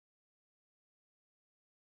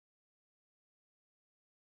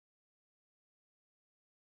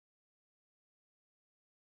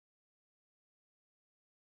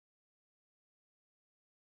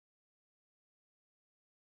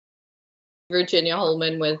Virginia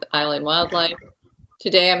Holman with Island Wildlife.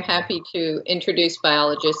 Today I'm happy to introduce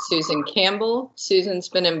biologist Susan Campbell. Susan's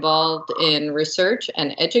been involved in research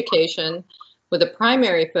and education with a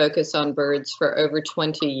primary focus on birds for over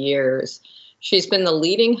 20 years. She's been the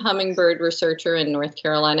leading hummingbird researcher in North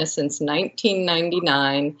Carolina since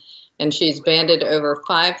 1999, and she's banded over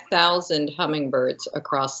 5,000 hummingbirds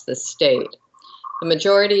across the state. The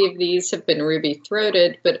majority of these have been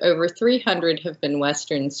ruby-throated, but over 300 have been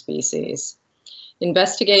Western species.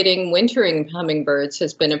 Investigating wintering hummingbirds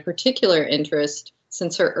has been a particular interest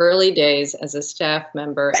since her early days as a staff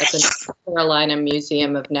member at the North Carolina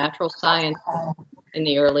Museum of Natural Science in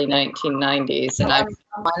the early 1990s. And I've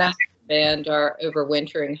banned our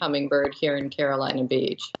overwintering hummingbird here in Carolina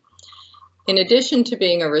Beach. In addition to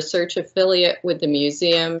being a research affiliate with the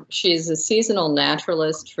museum, she is a seasonal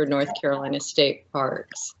naturalist for North Carolina State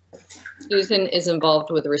Parks. Susan is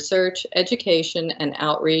involved with research, education, and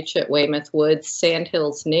outreach at Weymouth Woods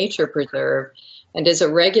Sandhills Nature Preserve, and is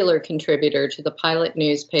a regular contributor to the Pilot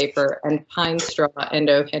newspaper and Pine Straw and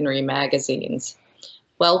O. Henry magazines.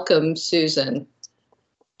 Welcome, Susan.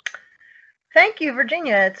 Thank you,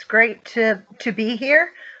 Virginia. It's great to be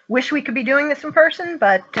here. Wish we could be doing this in person,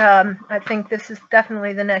 but I think this is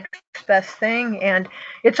definitely the next best thing. And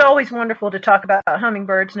it's always wonderful to talk about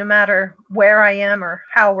hummingbirds, no matter where I am or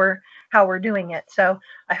how we're doing it. So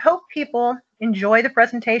I hope people enjoy the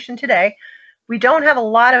presentation today. We don't have a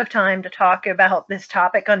lot of time to talk about this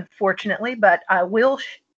topic, unfortunately, but I will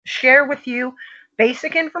share with you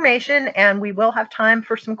basic information, and we will have time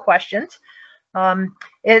for some questions.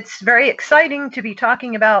 It's very exciting to be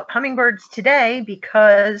talking about hummingbirds today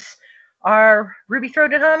because our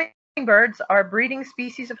ruby-throated hummingbirds, our breeding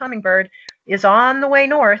species of hummingbird, is on the way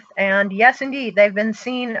north. And yes, indeed, they've been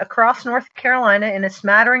seen across North Carolina in a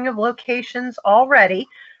smattering of locations already,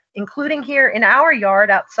 including here in our yard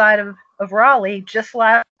outside of Raleigh just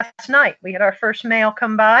last night. We had our first male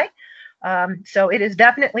come by. So it is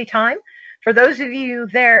definitely time. For those of you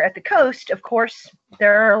there at the coast, of course,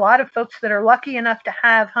 there are a lot of folks that are lucky enough to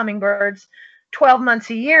have hummingbirds 12 months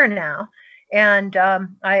a year now. And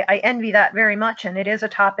I envy that very much. And it is a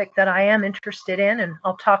topic that I am interested in. And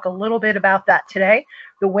I'll talk a little bit about that today,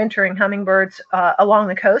 the wintering hummingbirds along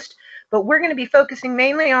the coast. But we're going to be focusing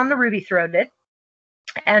mainly on the ruby-throated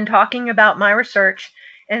and talking about my research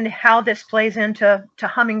and how this plays into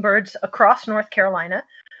hummingbirds across North Carolina.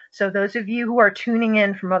 So those of you who are tuning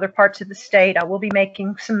in from other parts of the state, I will be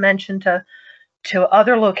making some mention to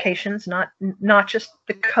other locations, not just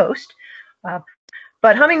the coast.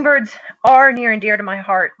 But hummingbirds are near and dear to my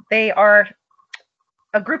heart. They are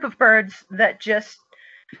a group of birds that just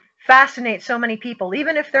fascinate so many people,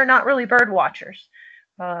 even if they're not really bird watchers.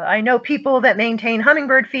 I know people that maintain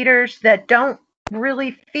hummingbird feeders that don't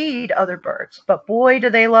really feed other birds, but boy, do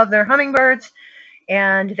they love their hummingbirds.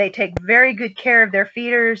 And they take very good care of their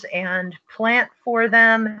feeders and plant for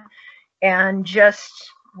them and just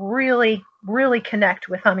really, really connect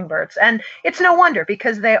with hummingbirds. And it's no wonder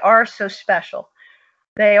because they are so special.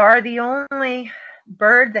 They are the only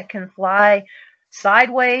bird that can fly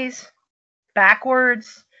sideways,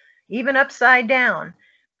 backwards, even upside down.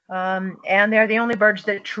 And they're the only birds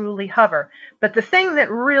that truly hover. But the thing that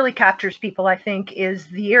really captures people, I think, is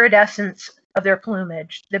the iridescence of their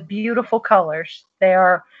plumage, the beautiful colors. They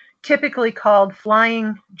are typically called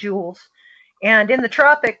flying jewels, and in the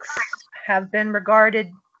tropics have been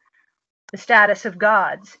regarded the status of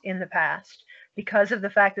gods in the past because of the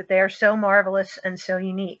fact that they are so marvelous and so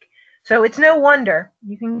unique. So it's no wonder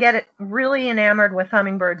you can get it really enamored with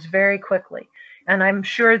hummingbirds very quickly. And I'm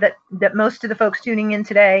sure that most of the folks tuning in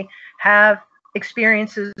today have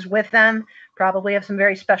experiences with them, probably have some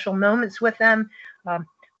very special moments with them.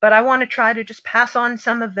 But I want to try to just pass on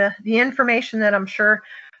some of the information that I'm sure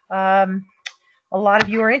a lot of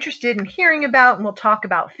you are interested in hearing about, and we'll talk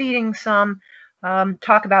about feeding some,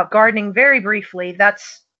 talk about gardening very briefly. That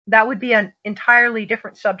would be an entirely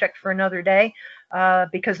different subject for another day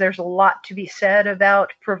because there's a lot to be said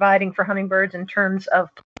about providing for hummingbirds in terms of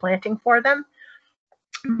planting for them.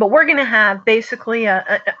 But we're going to have basically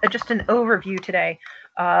just an overview today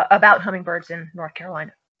about hummingbirds in North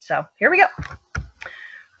Carolina. So here we go.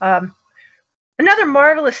 Another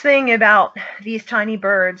marvelous thing about these tiny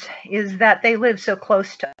birds is that they live so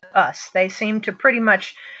close to us. They seem to pretty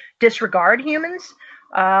much disregard humans,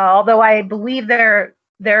 although I believe there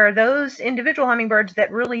are those individual hummingbirds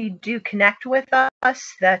that really do connect with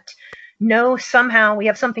us, that know somehow we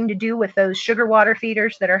have something to do with those sugar water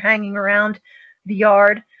feeders that are hanging around the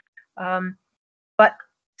yard. But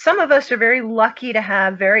some of us are very lucky to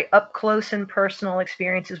have very up close and personal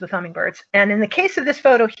experiences with hummingbirds. And in the case of this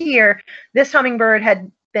photo here, this hummingbird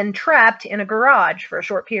had been trapped in a garage for a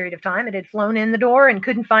short period of time. It had flown in the door and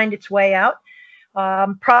couldn't find its way out.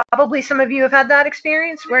 Probably some of you have had that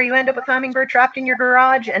experience where you end up with hummingbird trapped in your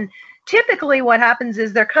garage. And typically what happens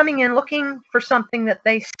is they're coming in looking for something that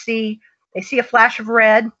they see. They see a flash of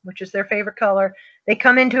red, which is their favorite color. They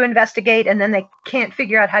come in to investigate, and then they can't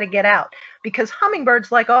figure out how to get out, because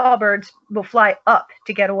hummingbirds, like all birds, will fly up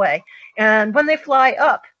to get away. And when they fly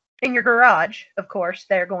up in your garage, of course,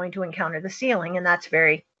 they're going to encounter the ceiling, and that's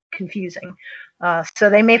very confusing. So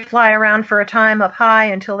they may fly around for a time up high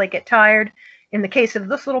until they get tired. In the case of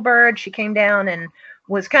this little bird, she came down and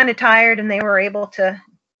was kind of tired, and they were able to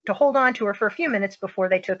hold on to her for a few minutes before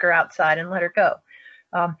they took her outside and let her go.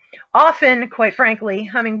 Often, quite frankly,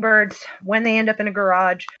 hummingbirds, when they end up in a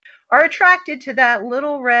garage, are attracted to that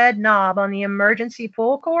little red knob on the emergency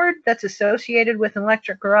pull cord that's associated with an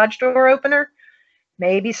electric garage door opener.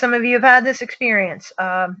 Maybe some of you have had this experience.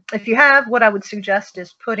 If you have, what I would suggest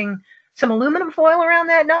is putting some aluminum foil around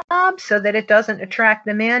that knob so that it doesn't attract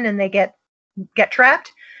them in and they get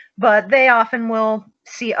trapped. But they often will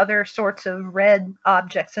see other sorts of red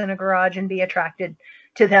objects in a garage and be attracted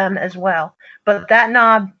to them as well. But that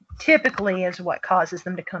knob typically is what causes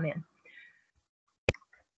them to come in.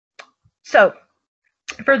 So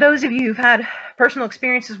for those of you who've had personal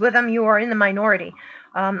experiences with them, you are in the minority.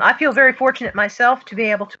 I feel very fortunate myself to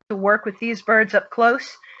be able to work with these birds up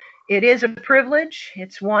close. It is a privilege.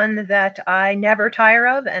 It's one that I never tire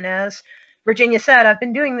of. And as Virginia said, I've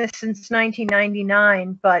been doing this since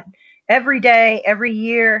 1999, but every day, every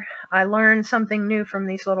year, I learn something new from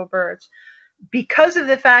these little birds. Because of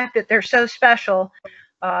the fact that they're so special,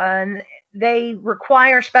 they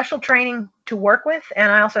require special training to work with,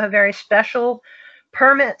 and I also have very special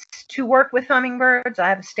permits to work with hummingbirds. I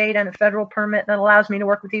have a state and a federal permit that allows me to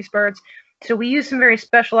work with these birds. So we use some very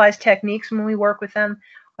specialized techniques when we work with them,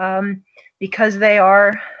 because they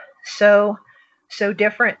are so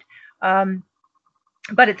different.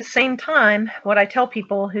 But at the same time, what I tell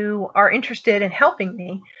people who are interested in helping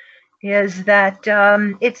me is that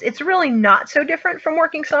it's really not so different from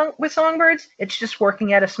working with songbirds. It's just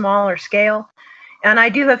working at a smaller scale. And I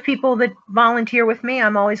do have people that volunteer with me.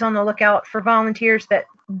 I'm always on the lookout for volunteers that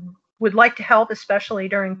would like to help, especially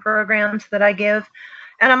during programs that I give.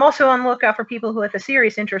 And I'm also on the lookout for people who have a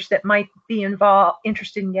serious interest that might be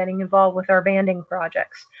interested in getting involved with our banding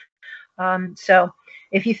projects. So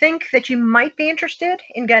if you think that you might be interested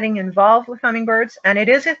in getting involved with hummingbirds, and it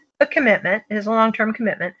is a commitment, it is a long-term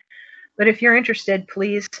commitment, but if you're interested,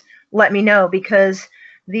 please let me know, because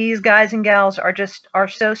these guys and gals are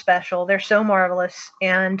so special. They're so marvelous,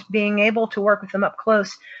 and being able to work with them up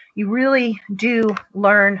close, you really do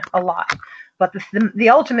learn a lot. But the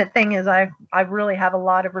ultimate thing is I really have a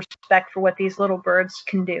lot of respect for what these little birds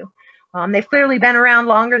can do. They've clearly been around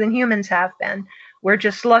longer than humans have been. We're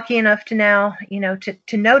just lucky enough to now,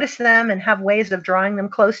 to notice them and have ways of drawing them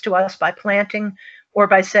close to us by planting or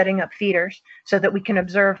by setting up feeders so that we can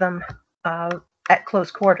observe them at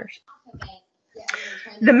close quarters.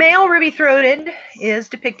 The male ruby-throated is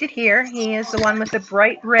depicted here. He is the one with the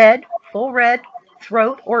bright red, full red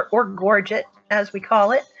throat, or gorget, as we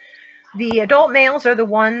call it. The adult males are the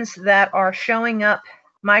ones that are showing up.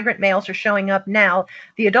 Migrant males are showing up now.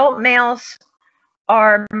 The adult males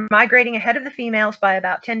are migrating ahead of the females by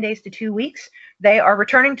about 10 days to 2 weeks. They are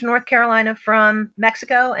returning to North Carolina from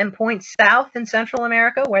Mexico and point south in Central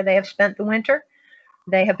America, where they have spent the winter.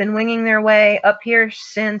 They have been winging their way up here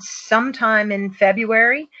since sometime in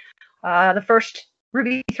February. The first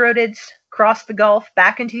ruby-throateds crossed the Gulf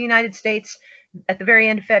back into the United States at the very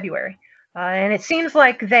end of February. And it seems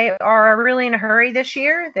like they are really in a hurry this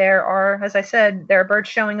year. There are, as I said, there are birds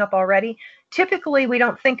showing up already. Typically, we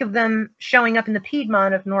don't think of them showing up in the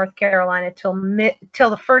Piedmont of North Carolina till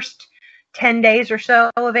the first 10 days or so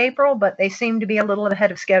of April, but they seem to be a little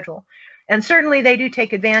ahead of schedule. And certainly they do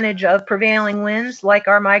take advantage of prevailing winds, like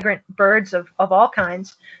our migrant birds of all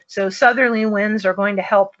kinds. So southerly winds are going to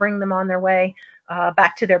help bring them on their way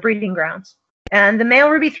back to their breeding grounds. And the male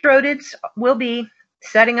ruby-throateds will be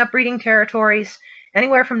setting up breeding territories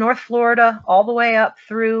anywhere from North Florida all the way up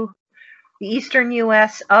through the eastern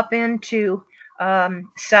U.S. up into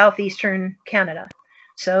southeastern Canada.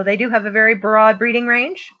 So they do have a very broad breeding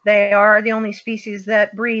range. They are the only species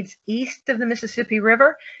that breeds east of the Mississippi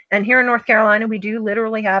River. And here in North Carolina, we do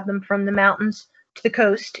literally have them from the mountains to the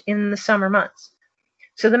coast in the summer months.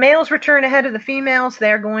 So the males return ahead of the females.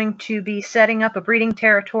 They're going to be setting up a breeding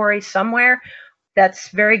territory somewhere that's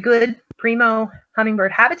very good primo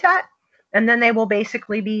hummingbird habitat. And then they will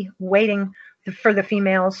basically be waiting for the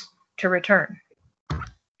females to return.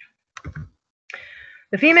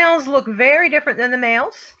 The females look very different than the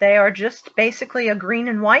males. They are just basically a green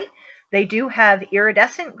and white. They do have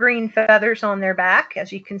iridescent green feathers on their back,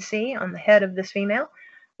 as you can see on the head of this female.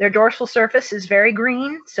 Their dorsal surface is very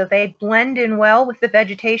green, so they blend in well with the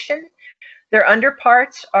vegetation. Their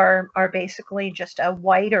underparts are basically just a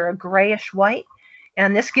white or a grayish white,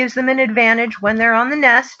 and this gives them an advantage when they're on the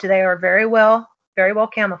nest. They are very well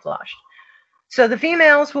camouflaged. So the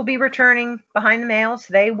females will be returning behind the males.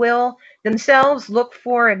 They will themselves look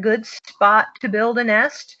for a good spot to build a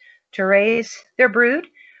nest to raise their brood.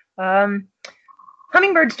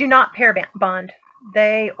 Hummingbirds do not pair bond.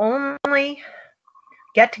 They only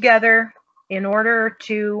get together in order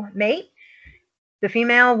to mate. The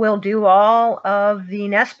female will do all of the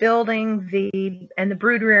nest building and the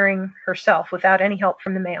brood rearing herself without any help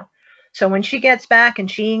from the male. So when she gets back and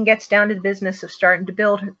she gets down to the business of starting to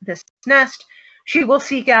build this nest, she will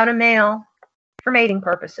seek out a male for mating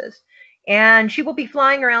purposes. And she will be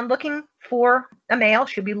flying around looking for a male.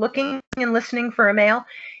 She'll be looking and listening for a male.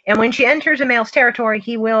 And when she enters a male's territory,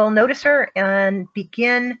 he will notice her and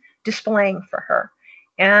begin displaying for her.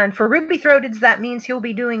 And for ruby-throateds, that means he'll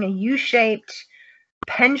be doing a U-shaped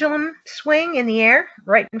pendulum swing in the air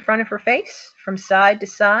right in front of her face from side to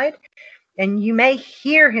side. And you may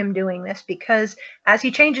hear him doing this because as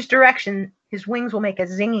he changes direction, his wings will make a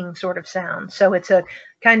zinging sort of sound. So it's a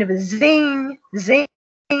kind of a zing, zing,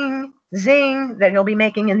 zing that he'll be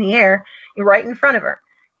making in the air right in front of her.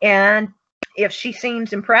 And if she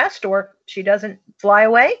seems impressed or she doesn't fly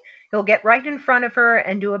away, he'll get right in front of her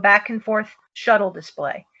and do a back and forth shuttle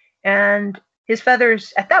display. And his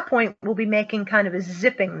feathers at that point will be making kind of a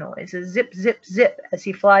zipping noise, a zip, zip, zip, as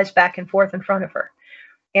he flies back and forth in front of her.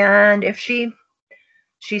 And if she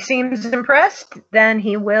seems impressed, then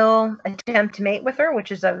he will attempt to mate with her,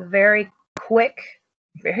 which is a very quick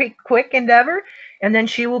endeavor. And then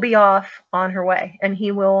she will be off on her way, and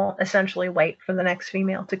he will essentially wait for the next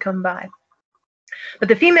female to come by. But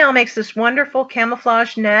the female makes this wonderful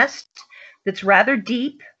camouflage nest that's rather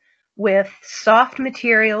deep with soft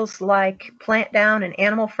materials like plant down and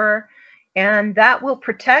animal fur, and that will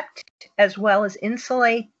protect as well as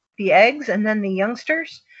insulate the eggs and then the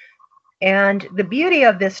youngsters. And the beauty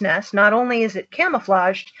of this nest, not only is it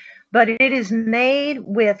camouflaged, but it is made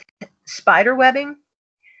with spider webbing,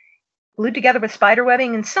 glued together with spider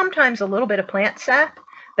webbing and sometimes a little bit of plant sap.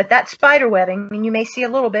 But that spider webbing, and you may see a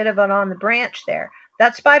little bit of it on the branch there,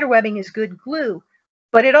 that spider webbing is good glue,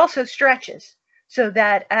 but it also stretches so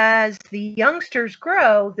that as the youngsters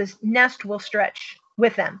grow, this nest will stretch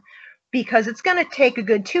with them, because it's going to take a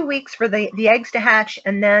good 2 weeks for the eggs to hatch,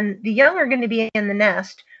 and then the young are going to be in the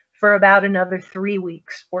nest for about another 3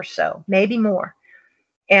 weeks or so, maybe more.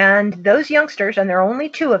 And those youngsters, and there are only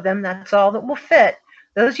 2 of them, that's all that will fit,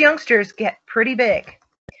 those youngsters get pretty big.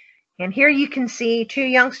 And here you can see 2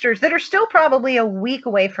 youngsters that are still probably a week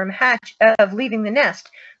away from leaving the nest,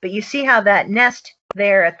 but you see how that nest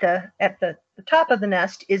there at the top of the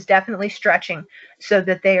nest is definitely stretching so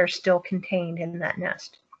that they are still contained in that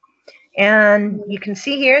nest. And you can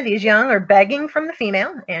see here these young are begging from the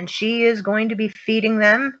female, and she is going to be feeding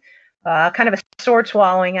them kind of a sword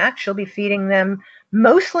swallowing act. She'll be feeding them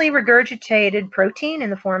mostly regurgitated protein in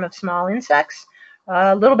the form of small insects,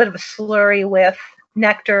 a little bit of a slurry with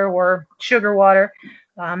nectar or sugar water,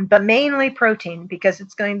 but mainly protein, because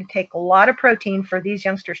it's going to take a lot of protein for these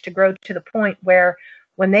youngsters to grow to the point where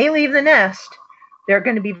when they leave the nest, they're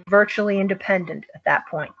going to be virtually independent at that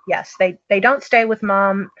point. Yes, they don't stay with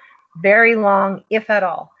mom very long, if at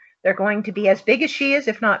all. They're going to be as big as she is,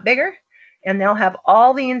 if not bigger, and they'll have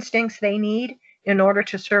all the instincts they need in order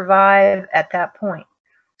to survive at that point.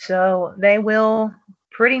 So they will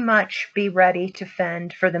pretty much be ready to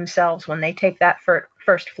fend for themselves when they take that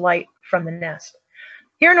first flight from the nest.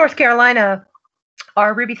 Here in North Carolina,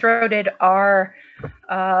 our ruby-throated are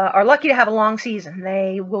lucky to have a long season.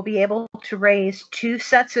 They will be able to raise 2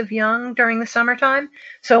 sets of young during the summertime.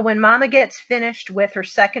 So when mama gets finished with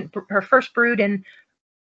her first brood in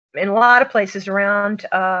a lot of places around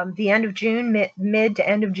the end of June, mid to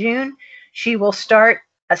end of June, she will start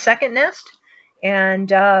a second nest, and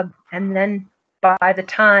then by the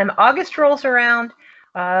time August rolls around,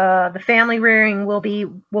 the family rearing will be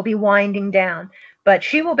winding down. But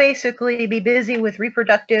she will basically be busy with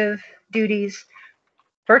reproductive duties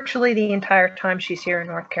virtually the entire time she's here in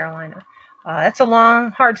North Carolina. That's a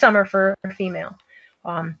long, hard summer for a female.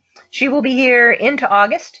 She will be here into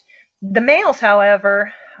August. The males,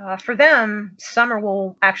 however, for them, summer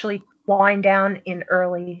will actually wind down in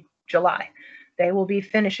early July. They will be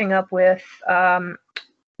finishing up with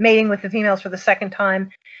mating with the females for the second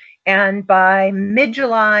time And by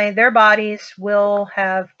mid-July, their bodies will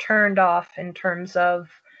have turned off in terms of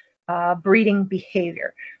breeding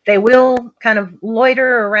behavior. They will kind of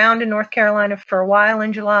loiter around in North Carolina for a while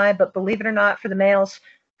in July, but believe it or not, for the males,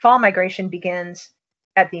 fall migration begins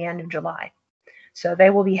at the end of July. So they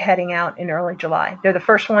will be heading out in early July. They're the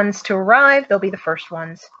first ones to arrive. They'll be the first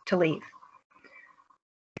ones to leave.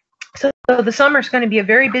 So the summer is going to be a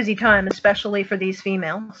very busy time, especially for these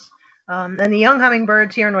females. And the young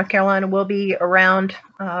hummingbirds here in North Carolina will be around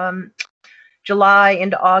July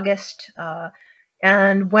into August.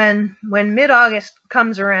 And when mid-August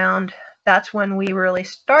comes around, that's when we really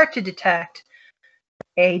start to detect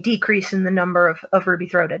a decrease in the number of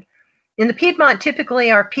ruby-throated. In the Piedmont,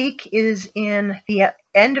 typically our peak is in the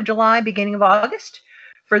end of July, beginning of August.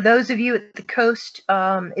 For those of you at the coast,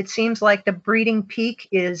 it seems like the breeding peak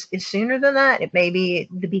is sooner than that. It may be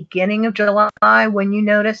the beginning of July when you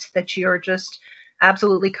notice that you're just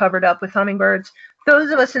absolutely covered up with hummingbirds.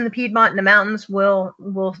 Those of us in the Piedmont and the mountains will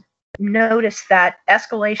notice that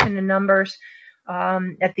escalation in numbers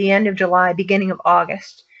at the end of July, beginning of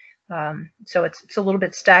August. So it's a little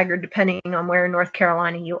bit staggered depending on where in North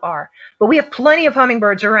Carolina you are. But we have plenty of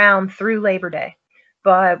hummingbirds around through Labor Day.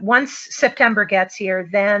 But once September gets here,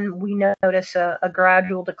 then we notice a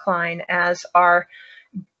gradual decline as our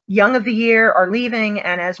young of the year are leaving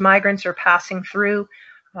and as migrants are passing through.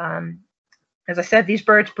 As I said, these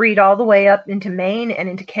birds breed all the way up into Maine and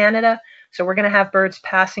into Canada. So we're going to have birds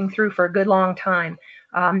passing through for a good long time.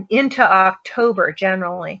 Into October,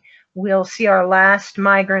 generally, we'll see our last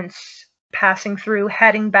migrants passing through,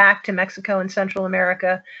 heading back to Mexico and Central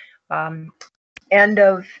America. End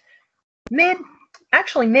of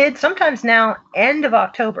sometimes now end of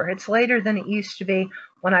October. It's later than it used to be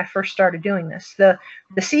when I first started doing this. The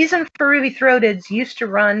season for ruby-throateds used to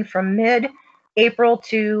run from mid-April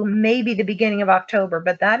to maybe the beginning of October,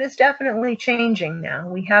 but that is definitely changing now.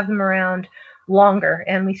 We have them around longer,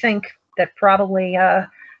 and we think that probably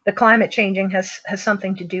the climate changing has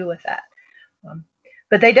something to do with that.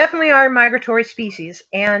 But they definitely are a migratory species,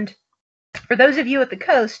 and for those of you at the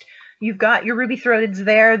coast, you've got your ruby-throateds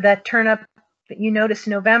there that turn up that you notice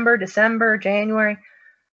November, December, January.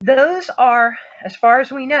 Those are, as far as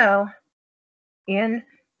we know,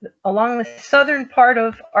 along the southern part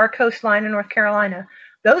of our coastline in North Carolina.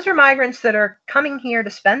 Those are migrants that are coming here to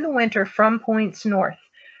spend the winter from points north.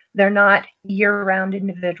 They're not year-round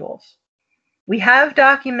individuals. We have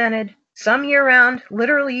documented some year-round,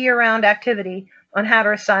 literally year-round activity on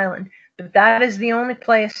Hatteras Island, but that is the only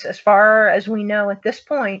place, as far as we know at this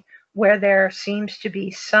point, where there seems to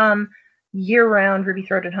be some year-round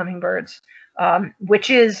ruby-throated hummingbirds, which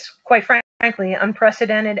is, quite frankly,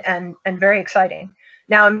 unprecedented and very exciting.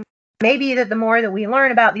 Now, it may be that the more that we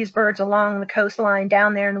learn about these birds along the coastline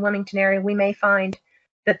down there in the Wilmington area, we may find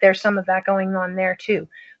that there's some of that going on there too.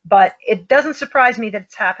 But it doesn't surprise me that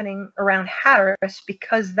it's happening around Hatteras,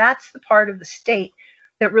 because that's the part of the state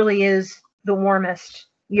that really is the warmest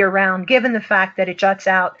year-round, given the fact that it juts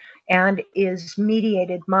out and is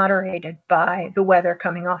moderated by the weather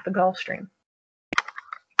coming off the Gulf Stream.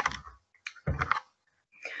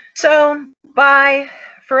 So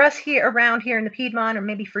for us here around here in the Piedmont, or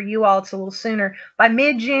maybe for you all it's a little sooner, by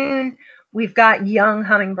mid-June, we've got young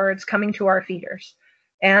hummingbirds coming to our feeders.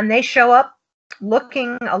 And they show up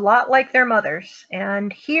looking a lot like their mothers.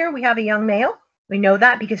 And here we have a young male. We know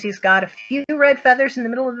that because he's got a few red feathers in the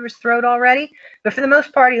middle of his throat already. But for the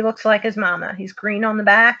most part, he looks like his mama. He's green on the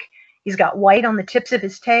back. He's got white on the tips of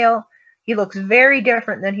his tail. He looks very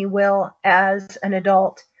different than he will as an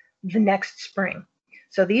adult the next spring.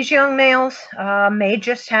 So these young males may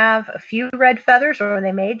just have a few red feathers, or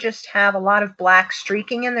they may just have a lot of black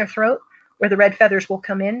streaking in their throat, where the red feathers will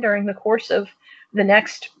come in during the course of the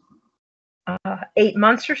next 8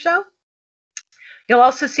 months or so. You'll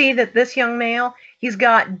also see that this young male, he's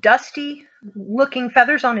got dusty looking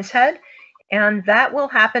feathers on his head, and that will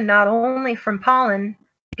happen not only from pollen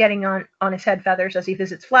getting on his head feathers as he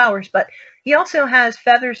visits flowers, but he also has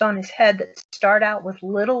feathers on his head that start out with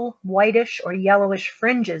little whitish or yellowish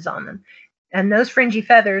fringes on them. And those fringy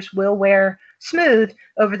feathers will wear smooth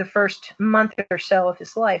over the first month or so of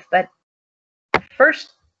his life. But the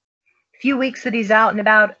first few weeks that he's out and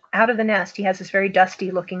about, out of the nest, he has this very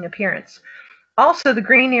dusty looking appearance. Also, the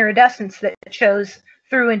green iridescence that shows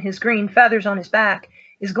through in his green feathers on his back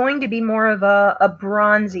is going to be more of a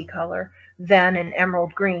bronzy color than an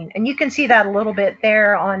emerald green. And you can see that a little bit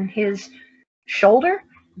there on his shoulder.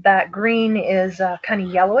 That green is kind of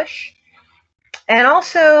yellowish. And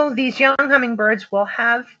also, these young hummingbirds will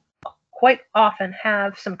quite often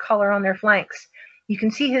have some color on their flanks. You can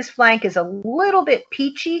see his flank is a little bit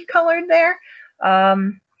peachy colored there.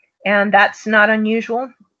 and that's not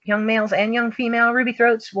unusual. Young males and young female ruby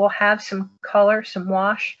throats will have some color, some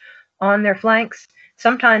wash on their flanks.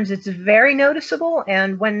 Sometimes it's very noticeable,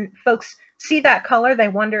 and when folks see that color, they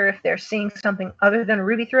wonder if they're seeing something other than a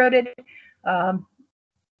ruby-throated.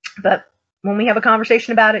 But when we have a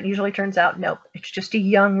conversation about it, it usually turns out, nope, it's just a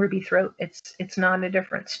young ruby throat. It's not a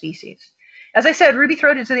different species. As I said, ruby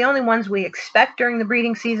throateds are the only ones we expect during the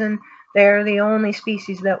breeding season. They're the only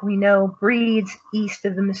species that we know breeds east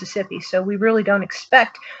of the Mississippi, so we really don't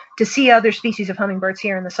expect to see other species of hummingbirds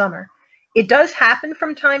here in the summer. It does happen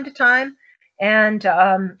from time to time, and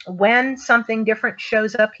when something different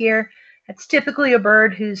shows up here, it's typically a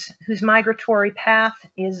bird whose migratory path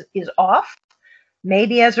is off,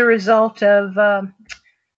 maybe as a result of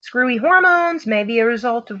screwy hormones, maybe a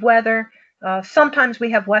result of weather. Sometimes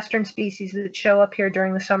we have western species that show up here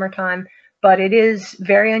during the summertime, but it is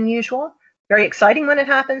very unusual. Very exciting when it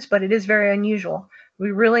happens, but it is very unusual.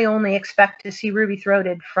 We really only expect to see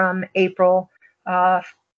ruby-throated from April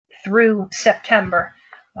through September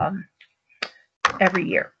every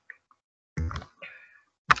year.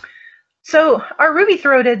 So our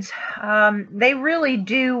ruby-throateds, they really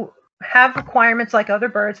do have requirements like other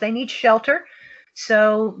birds. They need shelter,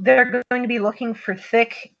 so they're going to be looking for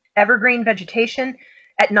thick evergreen vegetation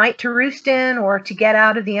at night to roost in or to get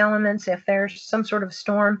out of the elements if there's some sort of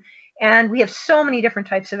storm. And we have so many different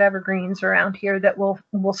types of evergreens around here that will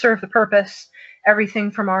serve the purpose.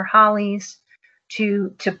 Everything from our hollies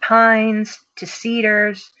to pines to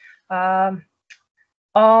cedars,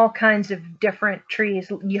 all kinds of different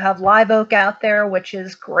trees. You have live oak out there, which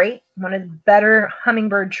is great, one of the better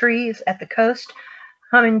hummingbird trees at the coast.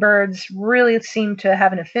 Hummingbirds really seem to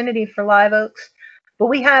have an affinity for live oaks. But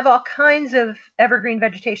we have all kinds of evergreen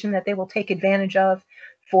vegetation that they will take advantage of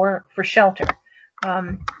for shelter.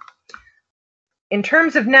 In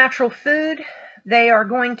terms of natural food, they are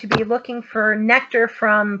going to be looking for nectar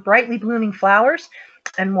from brightly blooming flowers.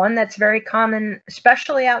 And one that's very common,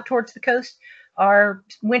 especially out towards the coast, are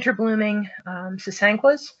winter blooming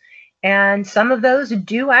sasanquas. And some of those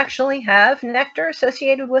do actually have nectar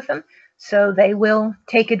associated with them. So they will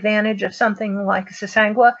take advantage of something like a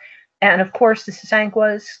sasanqua. And of course, the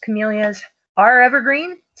sasanquas, camellias are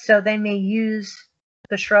evergreen, so they may use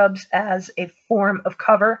the shrubs as a form of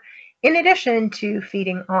cover, in addition to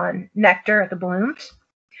feeding on nectar at the blooms.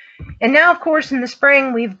 And now, of course, in the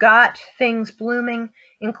spring, we've got things blooming,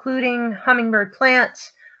 including hummingbird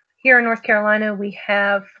plants. Here in North Carolina, we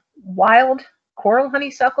have wild coral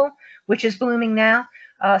honeysuckle, which is blooming now.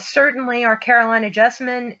 Certainly our Carolina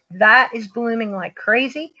jessamine, that is blooming like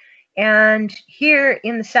crazy. And here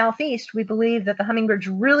in the southeast, we believe that the hummingbirds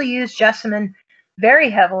really use jessamine very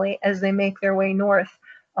heavily as they make their way north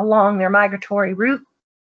along their migratory route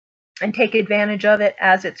and take advantage of it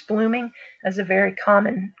as it's blooming as a very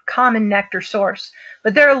common nectar source.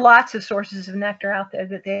 But there are lots of sources of nectar out there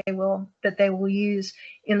that they will use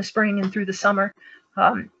in the spring and through the summer.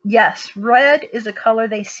 Yes, red is a color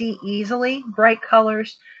they see easily. Bright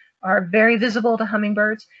colors are very visible to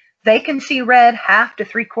hummingbirds. They can see red 1/2 to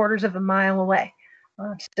 3/4 of a mile away.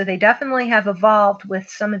 So they definitely have evolved with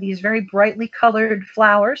some of these very brightly colored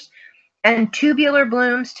flowers. And tubular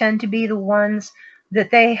blooms tend to be the ones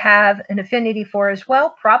that they have an affinity for as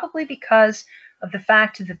well, probably because of the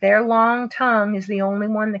fact that their long tongue is the only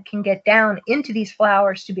one that can get down into these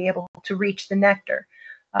flowers to be able to reach the nectar.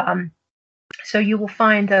 So you will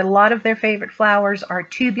find that a lot of their favorite flowers are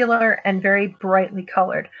tubular and very brightly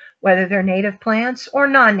colored, whether they're native plants or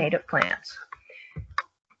non-native plants.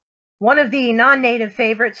 One of the non-native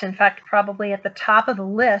favorites, in fact, probably at the top of the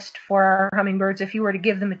list for our hummingbirds, if you were to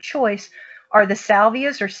give them a choice, are the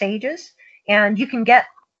salvias or sages. And you can get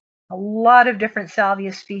a lot of different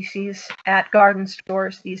salvia species at garden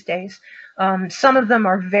stores these days. Some of them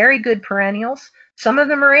are very good perennials. Some of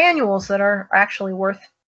them are annuals that are actually worth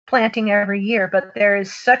planting every year, but there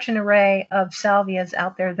is such an array of salvias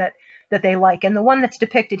out there that they like. And the one that's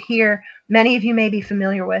depicted here, many of you may be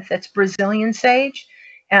familiar with. It's Brazilian sage.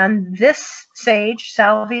 And this sage,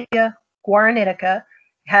 Salvia guaranitica,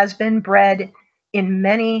 has been bred in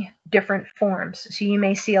many different forms. So you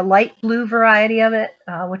may see a light blue variety of it,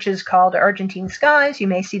 which is called Argentine Skies. You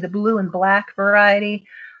may see the blue and black variety.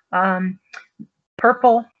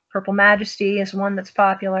 Purple Majesty is one that's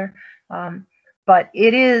popular. But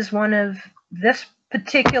it is one of this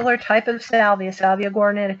particular type of salvia, Salvia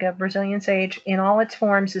guaranitica, Brazilian sage, in all its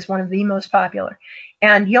forms, is one of the most popular.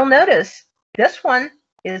 And you'll notice this one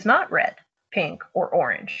is not red, pink, or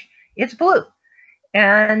orange. It's blue.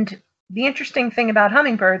 And the interesting thing about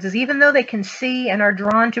hummingbirds is even though they can see and are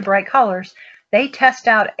drawn to bright colors, they test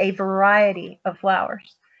out a variety of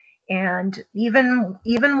flowers. and even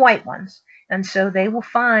white ones. And so they will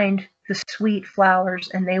find the sweet flowers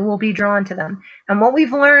and they will be drawn to them. And what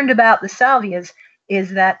we've learned about the salvias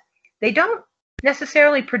is that they don't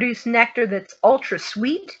necessarily produce nectar that's ultra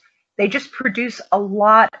sweet. They just produce a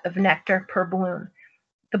lot of nectar per bloom.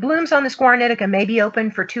 The blooms on this Guaranitica may be open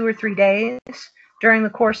for 2 or 3 days during the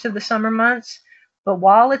course of the summer months, but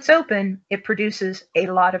while it's open, it produces a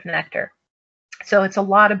lot of nectar. So it's a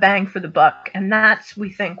lot of bang for the buck, and that's,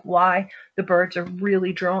 we think, why the birds are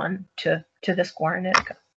really drawn to this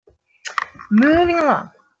Guaranitica. Moving along.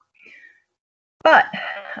 But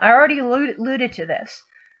I already alluded to this.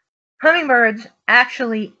 Hummingbirds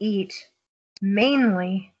actually eat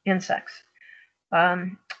mainly insects.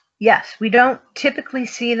 Yes, we don't typically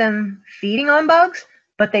see them feeding on bugs,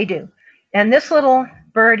 but they do. And this little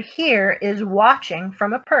bird here is watching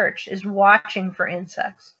from a perch, is watching for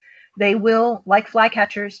insects. They will, like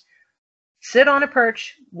flycatchers, sit on a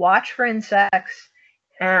perch, watch for insects,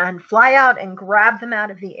 and fly out and grab them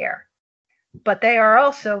out of the air. But they are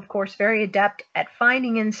also, of course, very adept at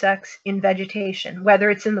finding insects in vegetation,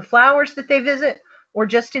 whether it's in the flowers that they visit or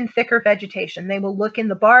just in thicker vegetation. They will look in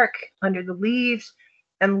the bark, under the leaves,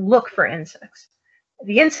 and look for insects.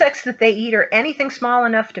 The insects that they eat are anything small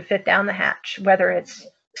enough to fit down the hatch, whether it's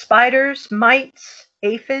spiders, mites,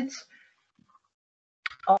 aphids.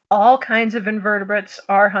 All kinds of invertebrates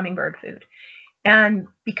are hummingbird food. And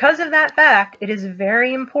because of that fact, it is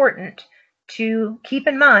very important to keep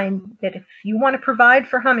in mind that if you want to provide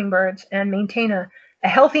for hummingbirds and maintain a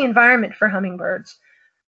healthy environment for hummingbirds,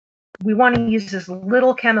 we want to use as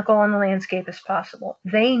little chemical on the landscape as possible.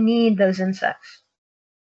 They need those insects.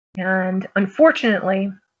 And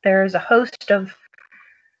unfortunately, there's a host of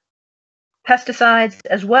pesticides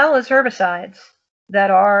as well as herbicides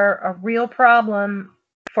that are a real problem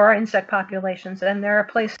for our insect populations. And there are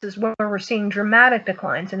places where we're seeing dramatic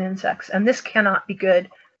declines in insects, and this cannot be good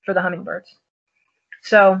for the hummingbirds.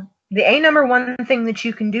 So the number one thing that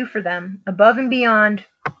you can do for them, above and beyond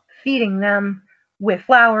feeding them with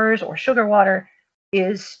flowers or sugar water,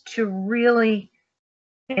 is to really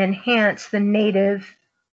enhance the native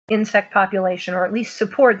insect population, or at least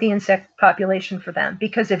support the insect population for them.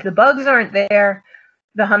 Because if the bugs aren't there,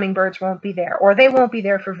 the hummingbirds won't be there, or they won't be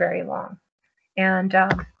there for very long. And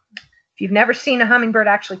if you've never seen a hummingbird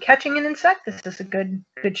actually catching an insect, this is a good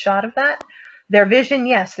shot of that. Their vision,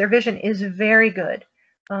 yes, their vision is very good.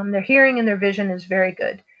 Their hearing and their vision is very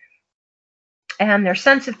good. And their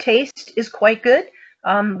sense of taste is quite good.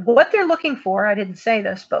 What they're looking for, I didn't say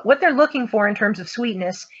this, but what they're looking for in terms of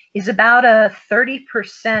sweetness is about a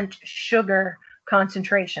 30% sugar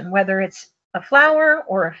concentration, whether it's a flower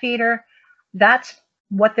or a feeder. That's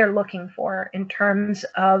what they're looking for in terms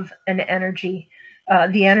of an energy,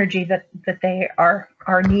 the energy that they are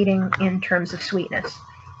needing in terms of sweetness.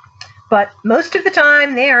 But most of the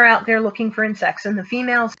time, they are out there looking for insects, and the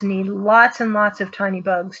females need lots and lots of tiny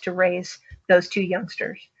bugs to raise those two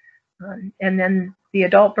youngsters. And then the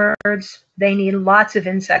adult birds, they need lots of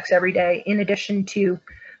insects every day, in addition to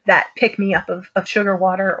that pick-me-up of sugar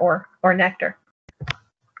water or nectar.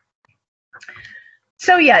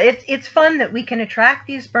 So yeah, it's fun that we can attract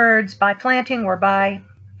these birds by planting or by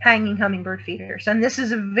hanging hummingbird feeders. And this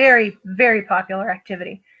is a very, very popular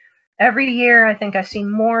activity. Every year, I think I see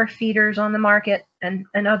more feeders on the market and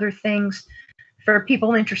other things for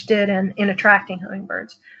people interested in attracting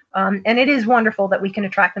hummingbirds. And it is wonderful that we can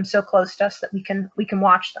attract them so close to us that we can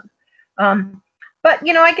watch them. But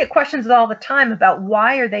you know, I get questions all the time about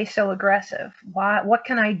why are they so aggressive? What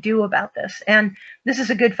can I do about this? And this is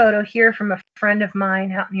a good photo here from a friend of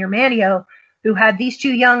mine out near Manio who had these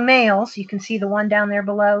two young males. You can see the one down there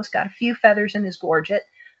below. He's got a few feathers in his gorget.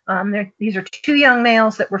 These are two young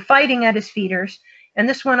males that were fighting at his feeders, and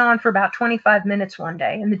this went on for about 25 minutes one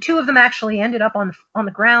day. And the two of them actually ended up on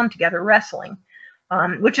the ground together wrestling,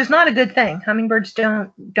 which is not a good thing. Hummingbirds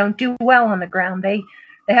don't do well on the ground. They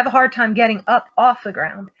have a hard time getting up off the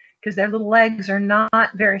ground because their little legs are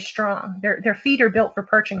not very strong. Their feet are built for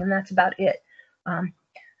perching, and that's about it.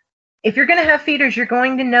 If you're going to have feeders, you're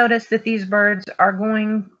going to notice that these birds are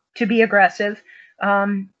going to be aggressive.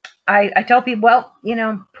 I tell people, well, you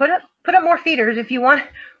know, put up more feeders. If you want to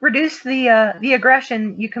reduce the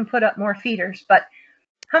aggression, you can put up more feeders. But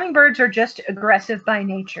hummingbirds are just aggressive by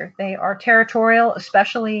nature. They are territorial,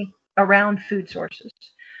 especially around food sources.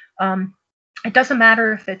 It doesn't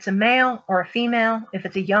matter if it's a male or a female, if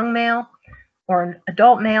it's a young male or an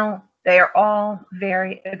adult male, they are all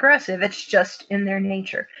very aggressive. It's just in their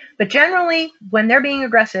nature. But generally, when they're being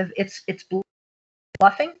aggressive, it's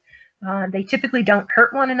bluffing. They typically don't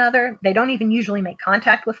hurt one another. They don't even usually make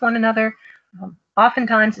contact with one another.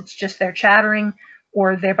 Oftentimes, it's just they're chattering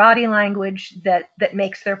or their body language that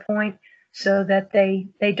makes their point, so that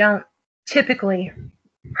they don't typically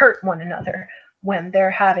hurt one another when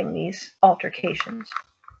they're having these altercations.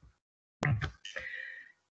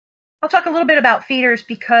 I'll talk a little bit about feeders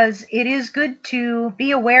because it is good to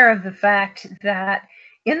be aware of the fact that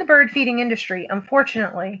in the bird feeding industry,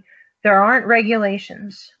 unfortunately, there aren't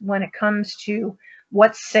regulations when it comes to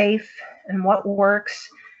what's safe and what works.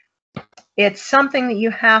 It's something that you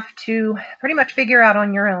have to pretty much figure out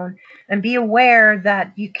on your own, and be aware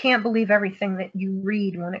that you can't believe everything that you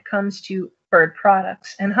read when it comes to bird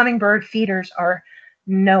products, and hummingbird feeders are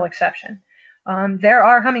no exception. There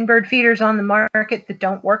are hummingbird feeders on the market that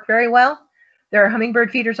don't work very well. There are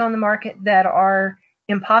hummingbird feeders on the market that are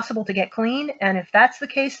impossible to get clean, and if that's the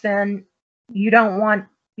case, then you don't want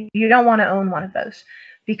to own one of those,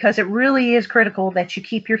 because it really is critical that you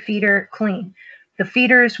keep your feeder clean. The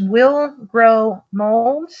feeders will grow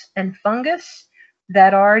molds and fungus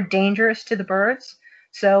that are dangerous to the birds.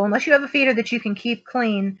 So unless you have a feeder that you can keep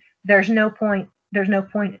clean, there's no point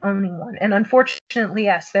owning one. And unfortunately,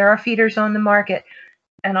 yes, there are feeders on the market,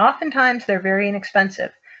 and oftentimes they're very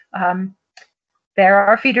inexpensive. There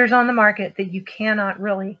are feeders on the market that you cannot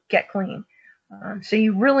really get clean. So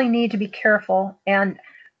you really need to be careful and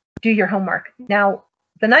do your homework. Now,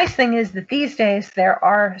 the nice thing is that these days there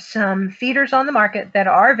are some feeders on the market that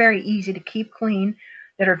are very easy to keep clean,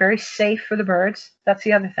 that are very safe for the birds. That's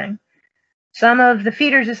the other thing. Some of the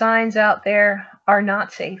feeder designs out there are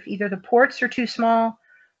not safe. Either the ports are too small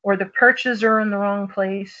or the perches are in the wrong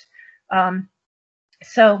place.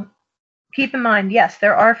 So keep in mind, yes,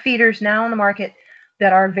 there are feeders now on the market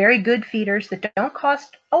that are very good feeders that don't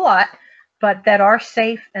cost a lot, but that are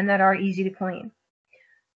safe and that are easy to clean.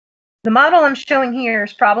 The model I'm showing here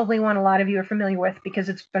is probably one a lot of you are familiar with because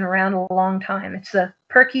it's been around a long time. It's the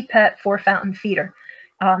Perky Pet 4-fountain feeder.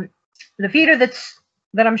 The feeder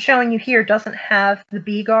that I'm showing you here doesn't have the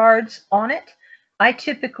bee guards on it. I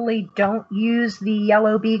typically don't use the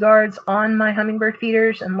yellow bee guards on my hummingbird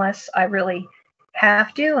feeders unless I really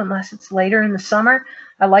have to, unless it's later in the summer.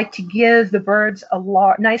 I like to give the birds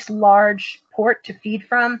a nice large port to feed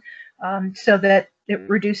from, so that it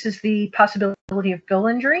reduces the possibility of bill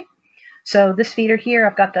injury. So this feeder here,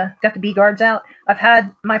 I've got the bee guards out. I've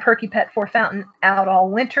had my Perky Pet 4-fountain out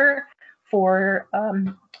all winter for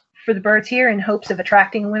the birds here in hopes of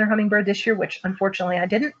attracting a winter hummingbird this year, which unfortunately I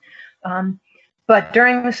didn't. But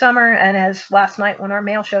during the summer, and as last night when our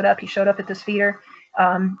male showed up, he showed up at this feeder,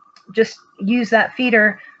 just use that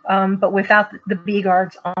feeder, but without the bee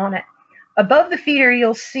guards on it. Above the feeder,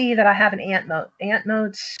 you'll see that I have an ant moat. Ant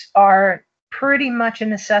moats are pretty much a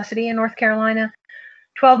necessity in North Carolina.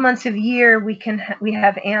 12 months of the year, we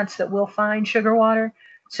have ants that will find sugar water.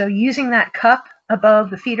 So using that cup above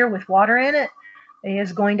the feeder with water in it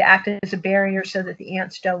is going to act as a barrier so that the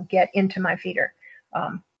ants don't get into my feeder.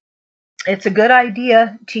 It's a good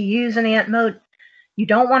idea to use an ant moat. You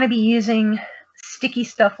don't want to be using sticky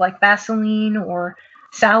stuff like Vaseline or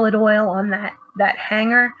salad oil on that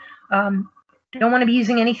hanger. You don't want to be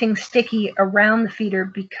using anything sticky around the feeder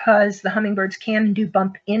because the hummingbirds can and do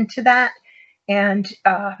bump into that. And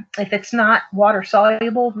if it's not water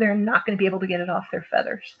soluble, they're not going to be able to get it off their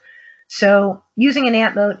feathers. So using an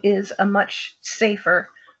ant moat is a much safer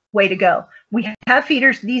way to go. We have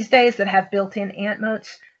feeders these days that have built-in ant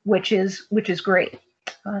moats, which is great.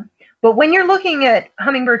 But when you're looking at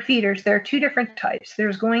hummingbird feeders, there are two different types.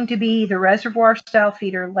 There's going to be the reservoir style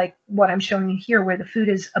feeder, like what I'm showing you here, where the food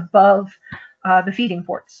is above the feeding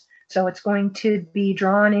ports. So it's going to be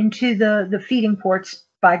drawn into the feeding ports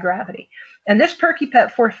by gravity. And this Perky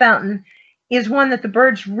Pet 4-fountain is one that the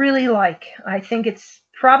birds really like. I think it's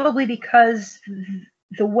probably because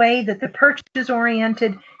the way that the perch is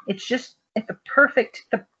oriented, it's just at the perfect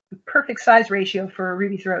size ratio for a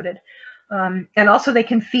ruby-throated. And also they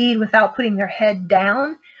can feed without putting their head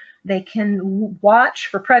down. They can watch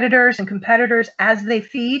for predators and competitors as they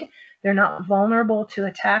feed. They're not vulnerable to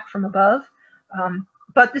attack from above.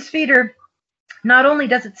 But this feeder, not only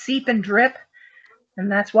does it seep and drip, and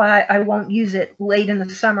that's why I won't use it late in the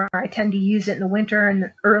summer. I tend to use it in the winter and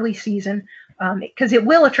the early season because it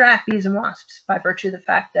will attract bees and wasps by virtue of the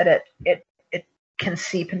fact that it can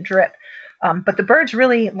seep and drip. But the birds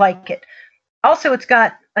really like it. Also, it's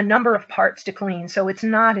got a number of parts to clean, so it's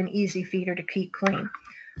not an easy feeder to keep clean.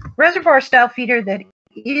 Reservoir style feeder that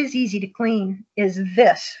is easy to clean is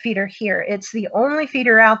this feeder here. It's the only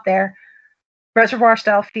feeder out there, reservoir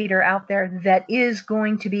style feeder out there, that is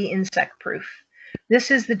going to be insect proof.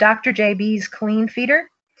 This is the Dr. JB's clean feeder,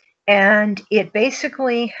 and it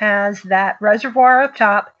basically has that reservoir up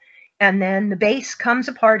top, and then the base comes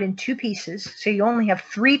apart in two pieces, so you only have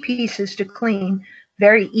 3 pieces to clean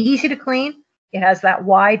very easy to clean. It has that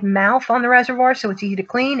wide mouth on the reservoir, so it's easy to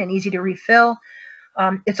clean and easy to refill.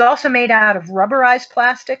 It's also made out of rubberized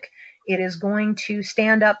plastic. It is going to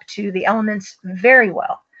stand up to the elements very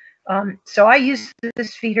well. So I use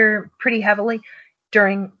this feeder pretty heavily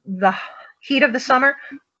during the heat of the summer.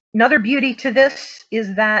 Another beauty to this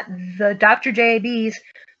is that the Dr. JABs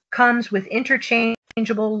comes with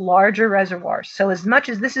interchangeable larger reservoirs. So as much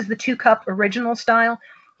as this is the 2-cup original style,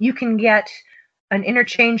 you can get an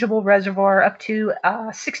interchangeable reservoir up to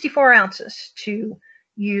 64 ounces to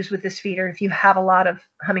use with this feeder if you have a lot of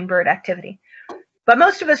hummingbird activity. But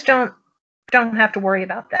most of us don't have to worry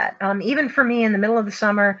about that. Even for me in the middle of the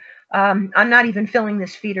summer, I'm not even filling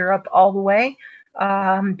this feeder up all the way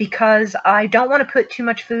because I don't want to put too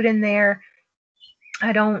much food in there.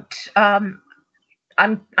 I'm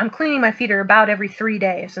cleaning my feeder about every 3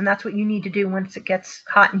 days, and that's what you need to do once it gets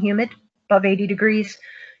hot and humid, above 80 degrees.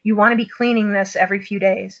 You want to be cleaning this every few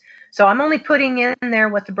days. So I'm only putting in there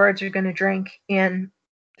what the birds are going to drink in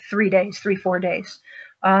 3 days, 3-4 days.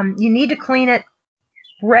 You need to clean it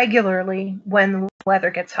regularly when the weather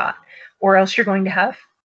gets hot, or else you're going to have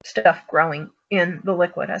stuff growing in the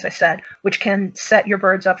liquid, as I said, which can set your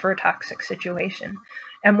birds up for a toxic situation.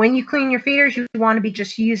 And when you clean your feeders, you want to be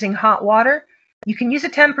just using hot water. You can use a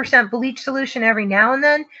 10% bleach solution every now and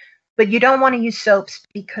then, but you don't want to use soaps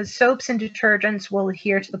because soaps and detergents will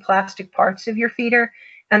adhere to the plastic parts of your feeder,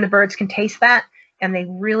 and the birds can taste that, and they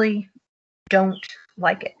really don't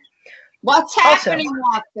like it. What's happening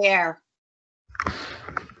out there?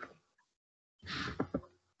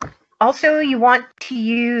 Also, you want to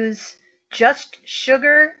use just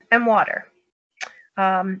sugar and water.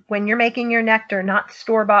 When you're making your nectar, not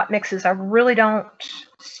store-bought mixes. I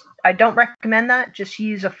don't recommend that. Just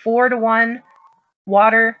use a 4-to-1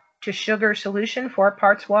 water to sugar solution, 4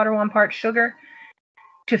 parts water, 1 part sugar,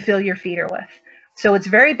 to fill your feeder with. So it's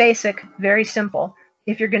very basic, very simple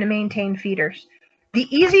if you're going to maintain feeders. The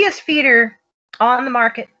easiest feeder on the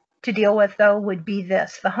market to deal with, though, would be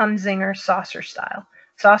this, the Humzinger saucer style.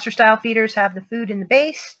 Saucer style feeders have the food in the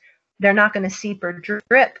base. They're not going to seep or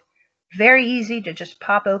drip. Very easy to just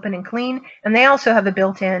pop open and clean. And they also have a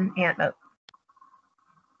built-in ant moat.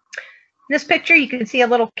 In this picture, you can see a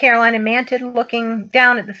little Carolina mantid looking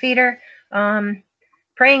down at the feeder.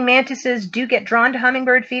 Praying mantises do get drawn to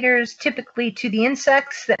hummingbird feeders, typically to the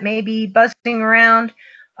insects that may be buzzing around.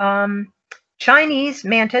 Chinese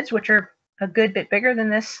mantids, which are a good bit bigger than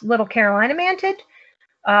this little Carolina mantid,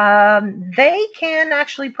 they can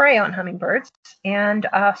actually prey on hummingbirds. And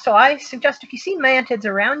so I suggest if you see mantids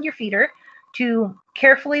around your feeder to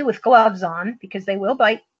carefully, with gloves on, because they will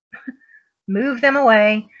bite, move them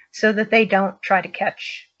away so that they don't try to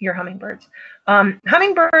catch your hummingbirds.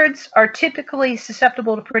 Hummingbirds are typically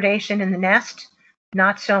susceptible to predation in the nest,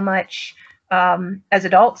 not so much as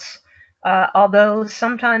adults, although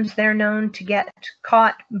sometimes they're known to get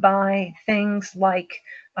caught by things like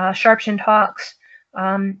sharp-shinned hawks,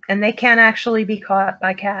 and they can actually be caught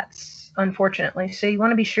by cats, unfortunately. So you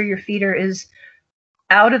want to be sure your feeder is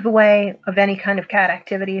out of the way of any kind of cat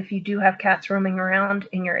activity. If you do have cats roaming around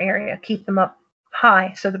in your area, keep them up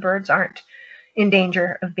high so the birds aren't in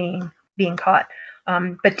danger of being caught.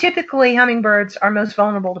 But typically, hummingbirds are most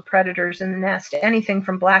vulnerable to predators in the nest, anything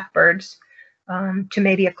from blackbirds to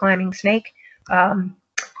maybe a climbing snake.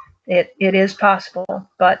 It is possible,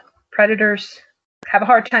 but predators have a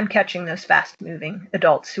hard time catching those fast-moving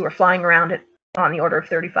adults who are flying around on the order of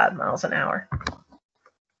 35 miles an hour.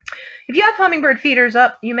 If you have hummingbird feeders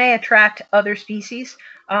up, you may attract other species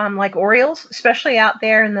like orioles, especially out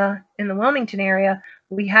there in the Wilmington area.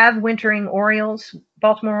 We have wintering orioles,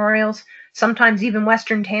 Baltimore orioles. Sometimes even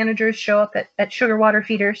western tanagers show up at sugar water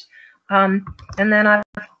feeders. And then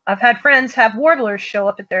I've had friends have warblers show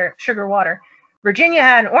up at their sugar water. Virginia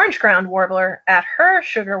had an orange-crowned warbler at her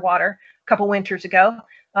sugar water a couple winters ago.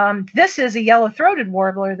 This is a yellow-throated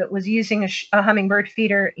warbler that was using a hummingbird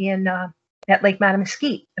feeder at Lake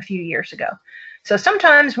Mattamuskeet a few years ago. So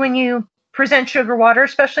sometimes when you present sugar water,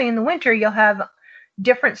 especially in the winter, you'll have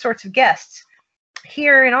different sorts of guests.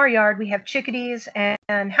 Here in our yard, we have chickadees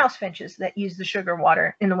and house finches that use the sugar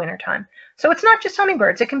water in the wintertime. So it's not just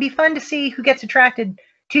hummingbirds. It can be fun to see who gets attracted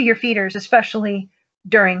to your feeders, especially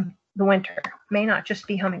during the winter. It may not just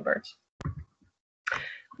be hummingbirds.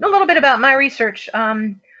 A little bit about my research.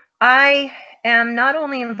 I am not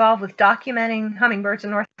only involved with documenting hummingbirds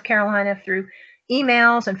in North Carolina through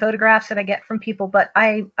emails and photographs that I get from people, but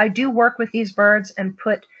I do work with these birds and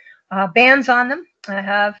put bands on them. I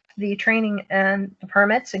have the training and the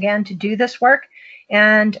permits, again, to do this work.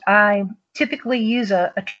 And I typically use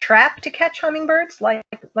a trap to catch hummingbirds,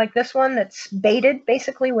 like this one that's baited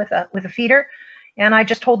basically with a feeder. And I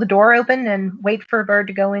just hold the door open and wait for a bird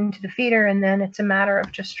to go into the feeder, and then it's a matter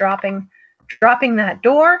of just dropping that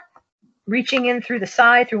door, reaching in through the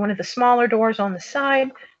side, through one of the smaller doors on the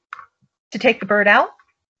side to take the bird out.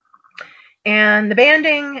 And the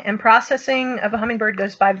banding and processing of a hummingbird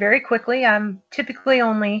goes by very quickly. I'm typically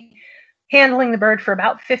only handling the bird for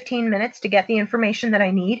about 15 minutes to get the information that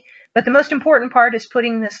I need. But the most important part is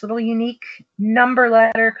putting this little unique number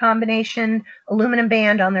letter combination aluminum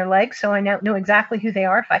band on their leg, so I know exactly who they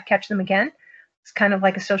are if I catch them again. It's kind of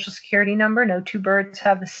like a social security number. No two birds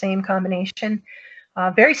have the same combination.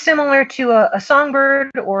 Very similar to a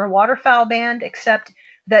songbird or a waterfowl band, except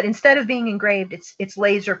that instead of being engraved, it's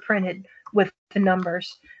laser printed with the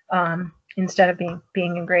numbers instead of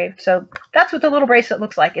being engraved. So that's what the little bracelet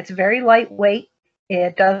looks like. It's very lightweight.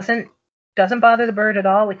 It doesn't bother the bird at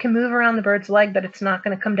all. It can move around the bird's leg, but it's not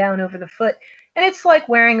going to come down over the foot. And it's like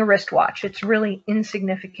wearing a wristwatch. It's really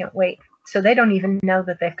insignificant weight. So they don't even know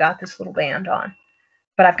that they've got this little band on.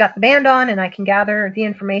 But I've got the band on, and I can gather the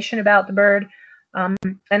information about the bird.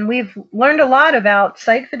 And we've learned a lot about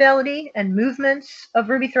sight fidelity and movements of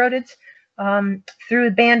ruby-throateds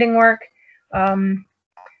through banding work.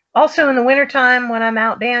 Also in the wintertime, when I'm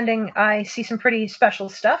out banding, I see some pretty special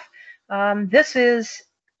stuff. This is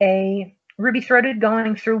a ruby-throated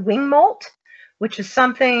going through wing molt, which is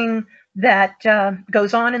something that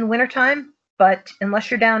goes on in the wintertime, but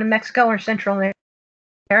unless you're down in Mexico or Central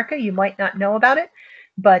America, you might not know about it.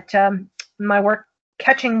 But my work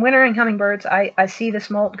catching wintering hummingbirds, I see this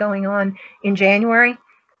molt going on in January,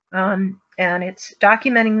 and it's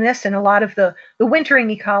documenting this, and a lot of the wintering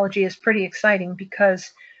ecology is pretty exciting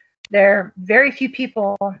because there are very few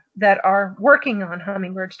people that are working on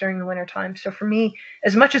hummingbirds during the wintertime. So for me,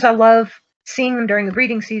 as much as I love seeing them during the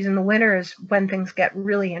breeding season, the winter is when things get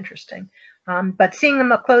really interesting. But seeing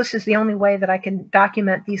them up close is the only way that I can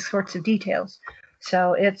document these sorts of details.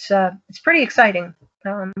 So it's pretty exciting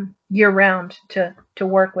year-round to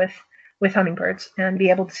work with hummingbirds and be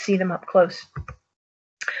able to see them up close.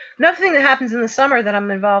 Another thing that happens in the summer that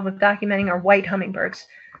I'm involved with documenting are white hummingbirds.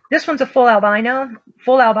 This one's a full albino.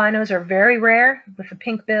 Full albinos are very rare, with the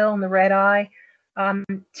pink bill and the red eye.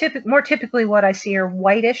 More typically what I see are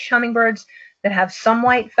whitish hummingbirds that have some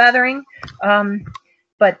white feathering,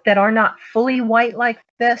 but that are not fully white like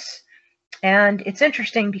this. And it's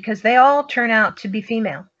interesting because they all turn out to be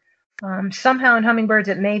female. Somehow in hummingbirds,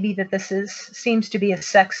 it may be that this seems to be a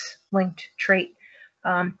sex-linked trait.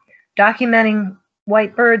 Documenting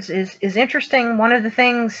white birds is interesting. One of the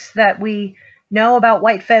things that we know about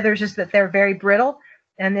white feathers is that they're very brittle,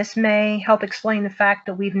 and this may help explain the fact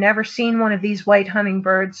that we've never seen one of these white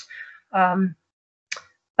hummingbirds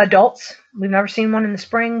adults. We've never seen one in the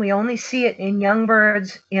spring. We only see it in young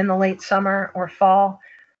birds in the late summer or fall.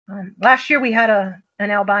 Last year we had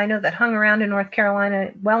an albino that hung around in North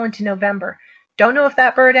Carolina well into November. Don't know if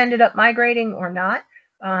that bird ended up migrating or not,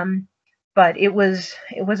 but it was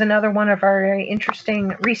another one of our very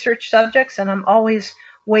interesting research subjects, and I'm always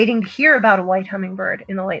waiting to hear about a white hummingbird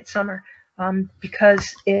in the late summer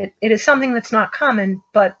because it is something that's not common,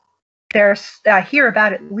 but I hear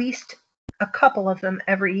about at least a couple of them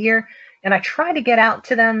every year, and I try to get out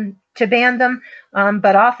to them to band them,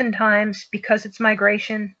 but oftentimes because it's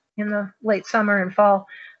migration in the late summer and fall,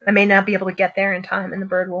 I may not be able to get there in time, and the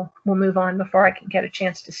bird will move on before I can get a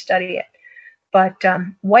chance to study it. But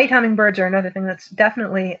white hummingbirds are another thing that's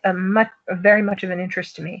definitely very much of an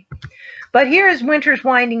interest to me. But here as winter's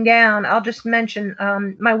winding down, I'll just mention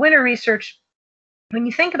my winter research. When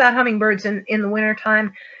you think about hummingbirds in the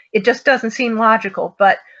wintertime, it just doesn't seem logical.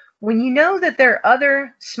 But when you know that there are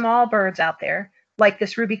other small birds out there, like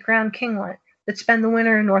this ruby-crowned kinglet, that spend the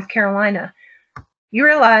winter in North Carolina, you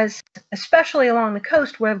realize, especially along the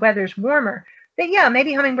coast where the weather's warmer, that yeah,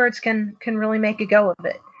 maybe hummingbirds can really make a go of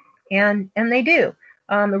it. And they do.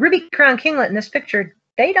 The ruby-crowned kinglet in this picture,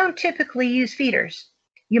 they don't typically use feeders.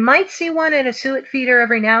 You might see one at a suet feeder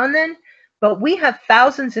every now and then, but we have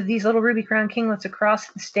thousands of these little ruby-crowned kinglets across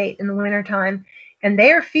the state in the wintertime, and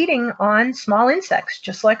they are feeding on small insects,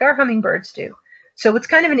 just like our hummingbirds do. So it's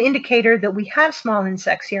kind of an indicator that we have small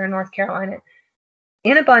insects here in North Carolina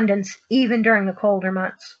in abundance, even during the colder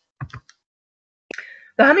months.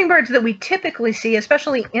 The hummingbirds that we typically see,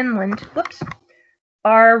 especially inland,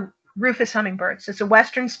 are rufous hummingbirds. It's a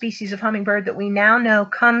western species of hummingbird that we now know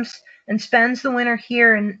comes and spends the winter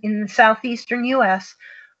here in the southeastern U.S.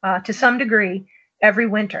 To some degree every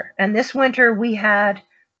winter. And this winter we had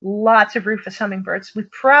lots of rufous hummingbirds. We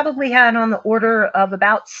probably had on the order of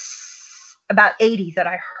about 80 that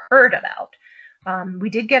I heard about. We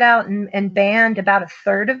did get out and band about a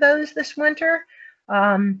third of those this winter.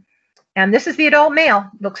 And this is the adult male.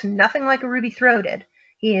 Looks nothing like a ruby-throated.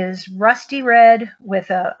 He is rusty red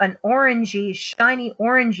with an orangey, shiny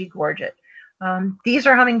orangey gorget. These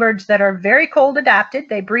are hummingbirds that are very cold adapted.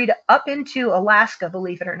 They breed up into Alaska,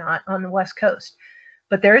 believe it or not, on the West Coast.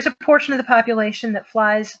 But there is a portion of the population that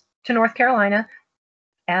flies to North Carolina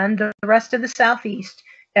and the rest of the Southeast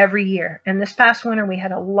every year. And this past winter, we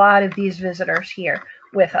had a lot of these visitors here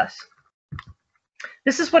with us.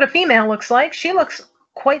 This is what a female looks like. She looks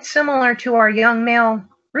quite similar to our young male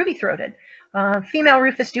ruby-throated. Female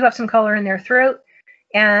rufous do have some color in their throat,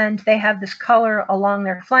 and they have this color along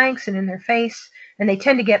their flanks and in their face, and they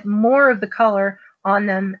tend to get more of the color on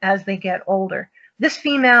them as they get older. This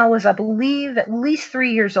female was, I believe, at least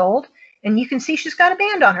 3 years old, and you can see she's got a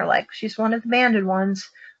band on her leg. She's one of the banded ones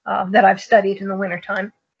that I've studied in the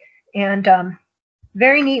wintertime. And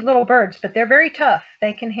very neat little birds, but they're very tough.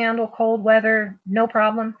 They can handle cold weather, no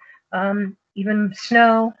problem, even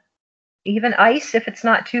snow, even ice if it's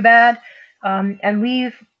not too bad. And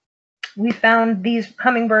we've found these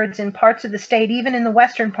hummingbirds in parts of the state, even in the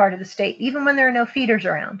western part of the state, even when there are no feeders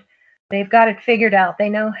around. They've got it figured out. They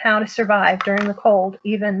know how to survive during the cold,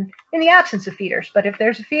 even in the absence of feeders. But if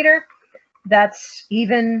there's a feeder, that's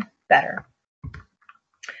even better.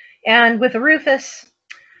 And with a rufous,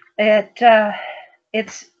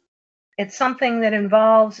 it's something that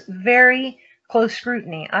involves very close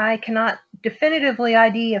scrutiny. I cannot definitively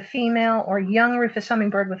ID a female or young rufous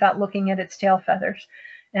hummingbird without looking at its tail feathers.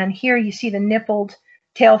 And here you see the nippled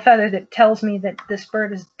tail feather that tells me that this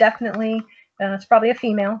bird is definitely, it's probably a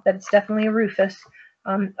female, that it's definitely a rufous.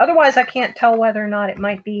 Otherwise, I can't tell whether or not it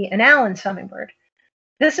might be an Allen's hummingbird.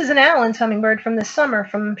 This is an Allen's hummingbird from this summer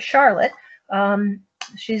from Charlotte.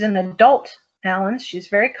 She's an adult Allen's. She's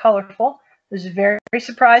very colorful. I was very, very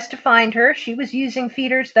surprised to find her. She was using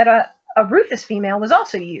feeders that a rufous female was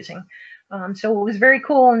also using. So it was very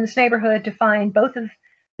cool in this neighborhood to find both of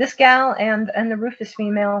this gal and the rufous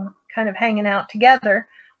female kind of hanging out together.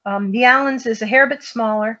 The Allen's is a hair bit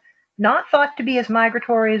smaller, not thought to be as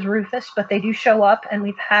migratory as rufous, but they do show up, and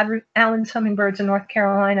we've had Allen's hummingbirds in North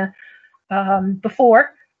Carolina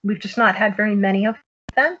before. We've just not had very many of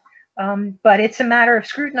them. But it's a matter of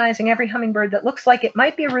scrutinizing every hummingbird that looks like it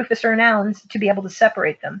might be a rufous or an Allen's to be able to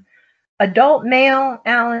separate them. Adult male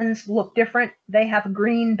Allen's look different. They have a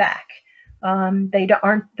green back. They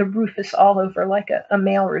aren't the rufous all over like a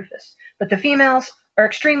male rufous. But the females are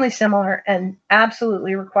extremely similar and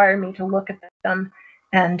absolutely require me to look at them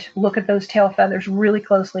and look at those tail feathers really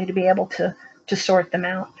closely to be able to sort them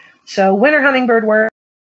out. So winter hummingbird work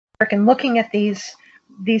and looking at these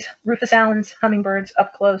rufous Allen's hummingbirds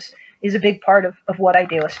up close is a big part of what I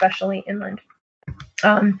do, especially inland.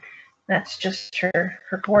 That's just her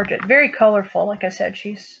gorget. Very colorful. Like I said,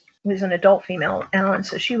 she was an adult female Allen,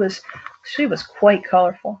 so she was quite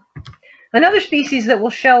colorful. Another species that will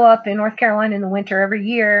show up in North Carolina in the winter every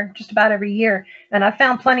year, just about every year, and I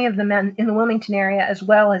found plenty of them in the Wilmington area as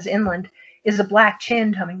well as inland, is a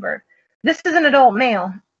black-chinned hummingbird. This is an adult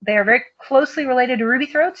male. They are very closely related to ruby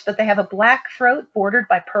throats, but they have a black throat bordered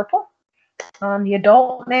by purple. The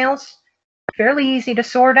adult males, fairly easy to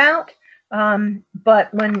sort out,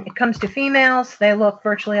 but when it comes to females, they look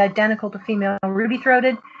virtually identical to female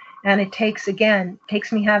ruby-throated, and it takes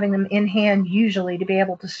me having them in hand usually to be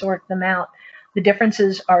able to sort them out. The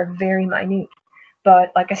differences are very minute.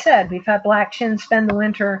 But like I said, we've had black chins spend the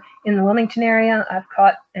winter in the Wilmington area. I've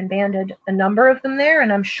caught and banded a number of them there,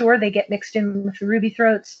 and I'm sure they get mixed in with the ruby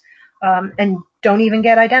throats and don't even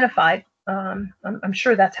get identified. I'm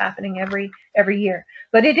sure that's happening every year.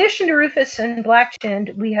 But in addition to rufous and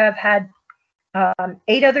black-chinned, we have had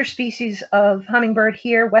 8 other species of hummingbird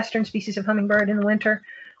here, western species of hummingbird in the winter.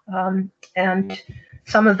 And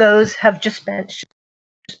some of those have just been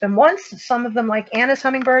once. Some of them, like Anna's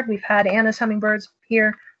hummingbird, we've had Anna's hummingbirds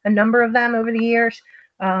here, a number of them over the years.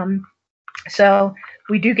 So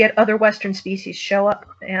we do get other western species show up,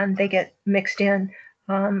 and they get mixed in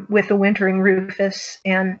with the wintering rufous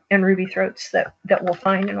and ruby throats that we'll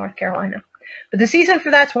find in North Carolina. But the season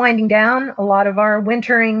for that's winding down. A lot of our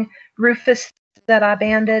wintering rufous that I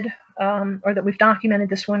banded or that we've documented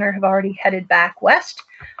this winter have already headed back west.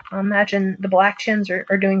 I imagine the black chins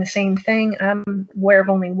are doing the same thing. I'm aware of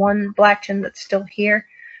only one black chin that's still here,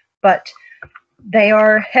 but they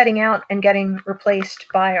are heading out and getting replaced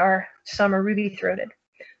by our summer ruby-throated.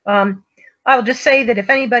 I will just say that if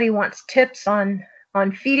anybody wants tips on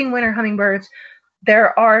feeding winter hummingbirds,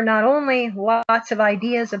 there are not only lots of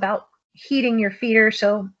ideas about heating your feeder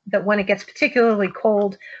so that when it gets particularly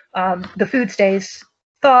cold, the food stays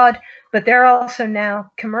thawed, but there are also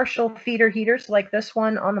now commercial feeder heaters like this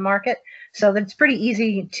one on the market, so that it's pretty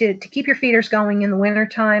easy to keep your feeders going in the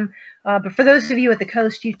wintertime But for those of you at the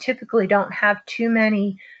coast, you typically don't have too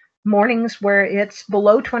many mornings where it's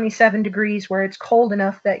below 27 degrees, where it's cold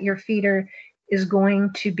enough that your feeder is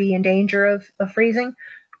going to be in danger of freezing.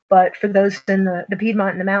 But for those in the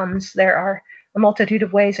Piedmont and the mountains, there are a multitude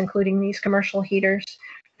of ways, including these commercial heaters,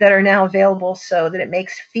 that are now available, so that it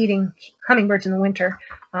makes feeding hummingbirds in the winter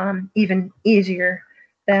even easier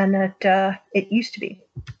than it used to be.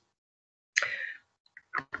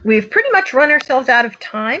 We've pretty much run ourselves out of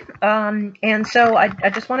time, and so I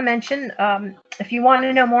just want to mention, if you want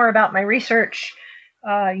to know more about my research,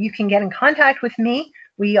 you can get in contact with me.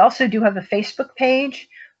 We also do have a Facebook page,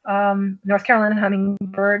 North Carolina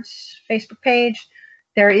Hummingbirds Facebook page.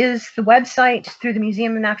 There is the website through the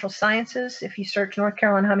Museum of Natural Sciences. If you search North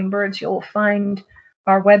Carolina Hummingbirds, you'll find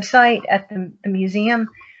our website at the museum.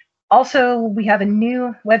 Also, we have a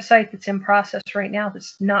new website that's in process right now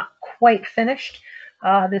that's not quite finished.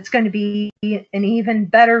 That's going to be an even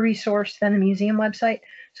better resource than the museum website.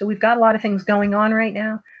 So we've got a lot of things going on right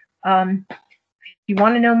now. If you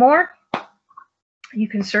want to know more, you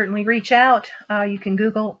can certainly reach out. You can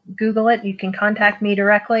Google it. You can contact me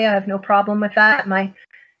directly. I have no problem with that. My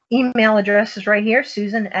email address is right here,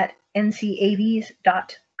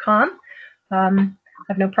 susan@ncavies.com. I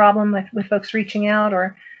have no problem with folks reaching out,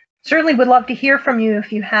 or certainly would love to hear from you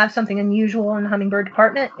if you have something unusual in the hummingbird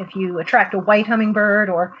department, if you attract a white hummingbird,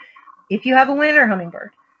 or if you have a winter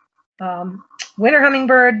hummingbird. Winter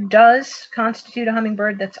hummingbird does constitute a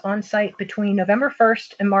hummingbird that's on site between November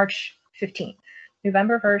 1st and March 15th.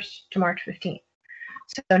 November 1st to March 15th.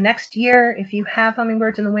 So next year, if you have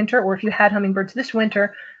hummingbirds in the winter, or if you had hummingbirds this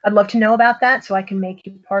winter, I'd love to know about that so I can make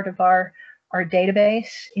you part of our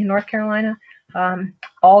database in North Carolina.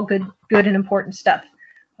 All good and important stuff.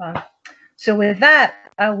 So with that,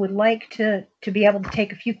 I would like to be able to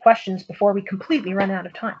take a few questions before we completely run out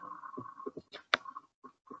of time.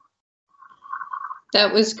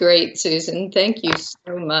 That was great, Susan. Thank you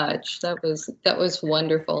so much. That was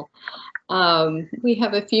wonderful. We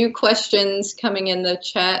have a few questions coming in the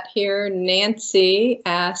chat here. Nancy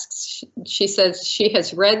asks, she says she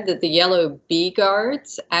has read that the yellow bee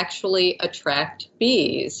guards actually attract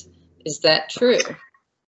bees. Is that true?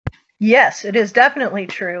 Yes, it is definitely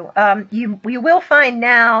true. You will find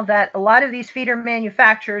now that a lot of these feeder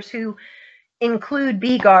manufacturers who include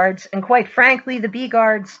bee guards, and quite frankly, the bee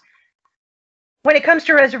guards, when it comes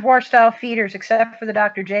to reservoir-style feeders, except for the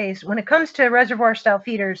Dr. J's, when it comes to reservoir-style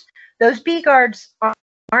feeders, those bee guards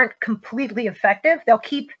aren't completely effective. They'll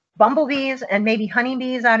keep bumblebees and maybe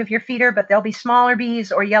honeybees out of your feeder, but there'll be smaller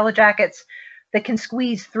bees or yellow jackets that can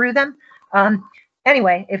squeeze through them.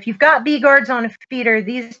 Anyway, if you've got bee guards on a feeder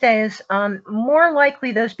these days, more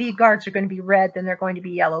likely those bee guards are going to be red than they're going to be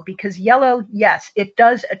yellow, because yellow, yes, it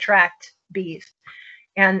does attract bees,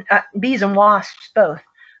 and bees and wasps both.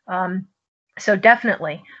 So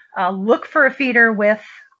definitely look for a feeder with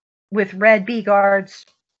red bee guards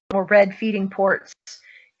or red feeding ports,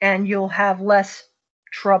 and you'll have less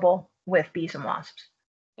trouble with bees and wasps.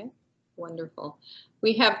 Okay, wonderful.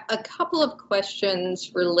 We have a couple of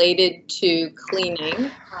questions related to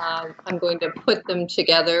cleaning. I'm going to put them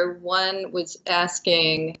together. One was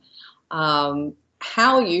asking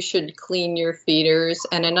how you should clean your feeders,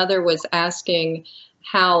 and another was asking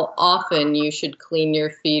how often you should clean your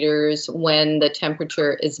feeders when the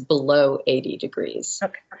temperature is below 80 degrees.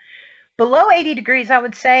 Okay. Below 80 degrees, I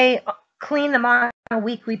would say clean them on a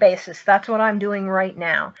weekly basis. That's what I'm doing right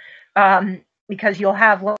now, because you'll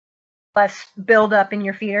have less buildup in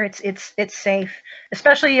your feeder. It's safe,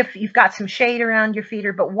 especially if you've got some shade around your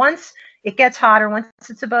feeder. But once it gets hotter, once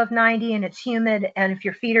it's above 90 and it's humid, and if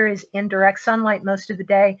your feeder is in direct sunlight most of the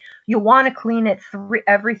day, you'll want to clean it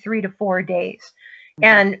every 3 to 4 days.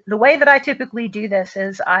 And the way that I typically do this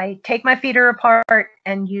is I take my feeder apart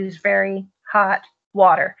and use very hot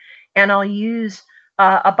water, and I'll use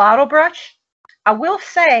a bottle brush. I will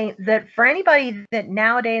say that for anybody that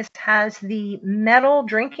nowadays has the metal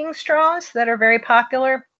drinking straws that are very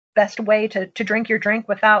popular, best way to drink your drink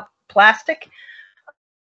without plastic,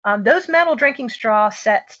 those metal drinking straw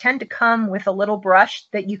sets tend to come with a little brush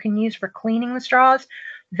that you can use for cleaning the straws.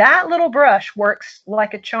 That little brush works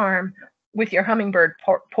like a charm with your hummingbird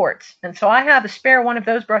ports. And so I have a spare one of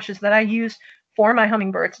those brushes that I use for my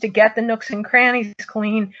hummingbirds to get the nooks and crannies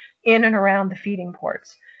clean in and around the feeding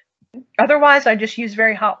ports. Otherwise, I just use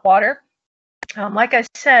very hot water. Like I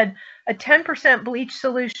said, a 10% bleach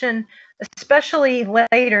solution, especially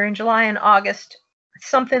later in July and August,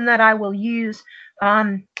 something that I will use,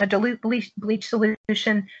 a dilute bleach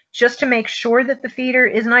solution, just to make sure that the feeder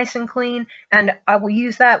is nice and clean. And I will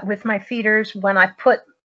use that with my feeders when I put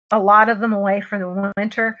a lot of them away for the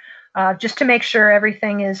winter. just to make sure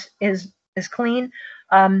everything is clean.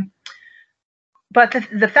 But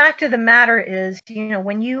the fact of the matter is,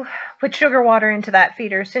 when you put sugar water into that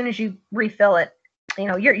feeder, as soon as you refill it,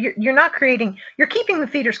 you're not creating, you're keeping the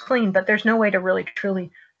feeders clean, but there's no way to really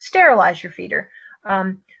truly sterilize your feeder.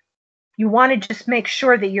 You want to just make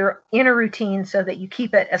sure that you're in a routine so that you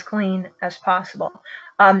keep it as clean as possible.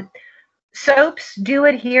 Soaps do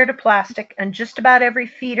adhere to plastic, and just about every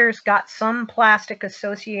feeder's got some plastic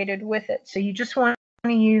associated with it. So you just want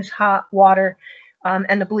to use hot water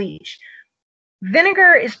and the bleach.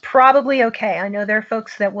 Vinegar is probably okay. I know there are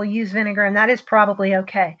folks that will use vinegar, and that is probably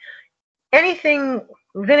okay. Anything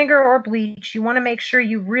vinegar or bleach, you want to make sure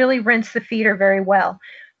you really rinse the feeder very well.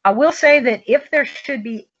 I will say that if there should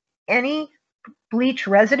be any bleach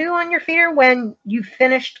residue on your feeder when you've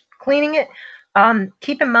finished cleaning it,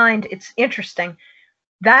 keep in mind, it's interesting,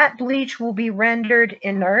 that bleach will be rendered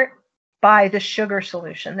inert by the sugar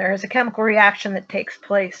solution. There is a chemical reaction that takes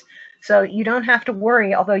place. So you don't have to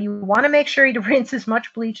worry, although you want to make sure you rinse as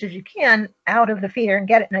much bleach as you can out of the feeder and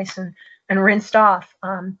get it nice and rinsed off.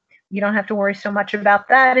 You don't have to worry so much about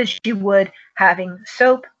that as you would having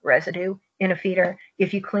soap residue in a feeder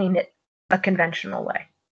if you clean it a conventional way.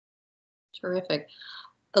 Terrific.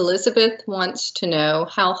 Elizabeth wants to know,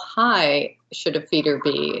 how high should a feeder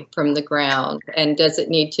be from the ground, and does it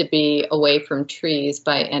need to be away from trees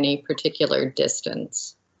by any particular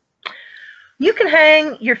distance? You can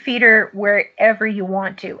hang your feeder wherever you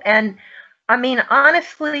want to. And I mean,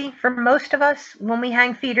 honestly, for most of us, when we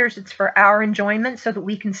hang feeders, it's for our enjoyment so that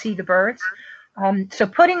we can see the birds. So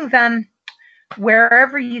putting them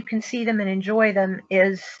wherever you can see them and enjoy them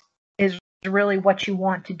is really what you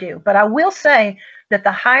want to do. But I will say that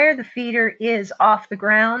the higher the feeder is off the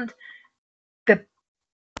ground, the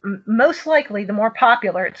most likely the more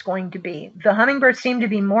popular it's going to be. The hummingbirds seem to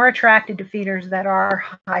be more attracted to feeders that are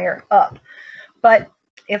higher up. But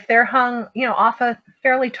if they're hung, off a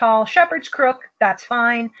fairly tall shepherd's crook, that's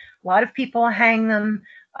fine. A lot of people hang them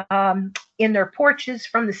in their porches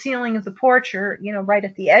from the ceiling of the porch, or right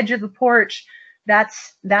at the edge of the porch.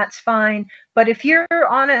 That's fine. But if you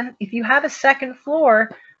have a second floor,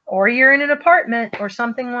 or you're in an apartment or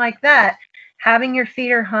something like that, having your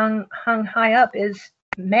feeder hung high up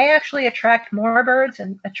may actually attract more birds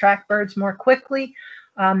and attract birds more quickly.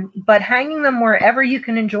 But hanging them wherever you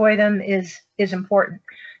can enjoy them is important.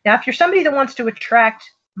 Now, if you're somebody that wants to attract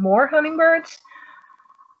more hummingbirds,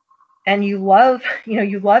 and you love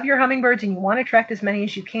your hummingbirds and you want to attract as many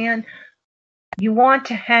as you can, you want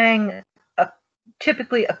to hang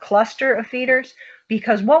typically a cluster of feeders,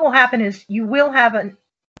 because what will happen is you will have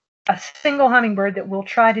a single hummingbird that will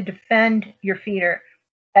try to defend your feeder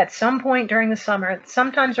at some point during the summer.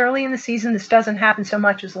 Sometimes early in the season, this doesn't happen so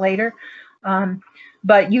much as later.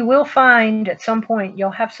 But you will find at some point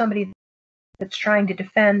you'll have somebody that's trying to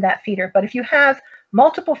defend that feeder. But if you have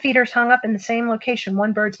multiple feeders hung up in the same location,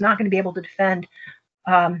 one bird's not going to be able to defend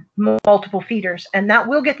multiple feeders. And that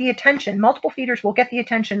will get the attention. Multiple feeders will get the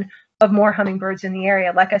attention of more hummingbirds in the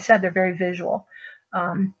area. Like I said, they're very visual.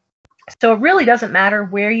 So it really doesn't matter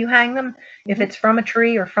where you hang them. If it's from a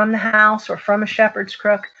tree or from the house or from a shepherd's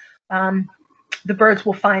crook, the birds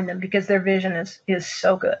will find them because their vision is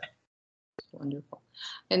so good. Wonderful.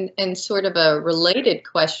 And sort of a related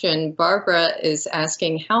question, Barbara is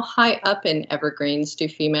asking, how high up in evergreens do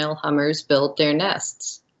female hummers build their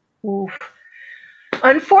nests? Oof.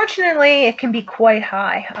 Unfortunately, it can be quite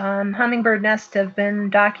high. Hummingbird nests have been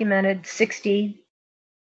documented 60,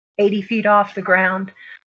 80 feet off the ground.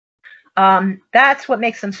 That's what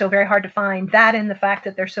makes them so very hard to find, that and the fact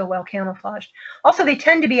that they're so well camouflaged. Also, they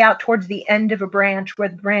tend to be out towards the end of a branch where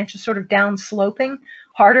the branch is sort of down sloping,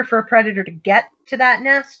 harder for a predator to get to that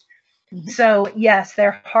nest. Mm-hmm. So yes,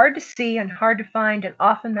 they're hard to see and hard to find, and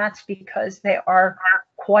often that's because they are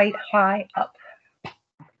quite high up.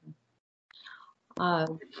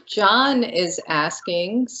 John is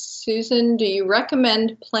asking, Susan, do you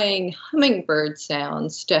recommend playing hummingbird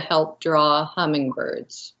sounds to help draw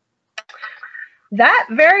hummingbirds? That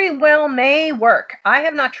very well may work. I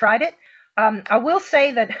have not tried it. I will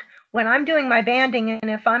say that when I'm doing my banding,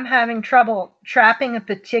 and if I'm having trouble trapping a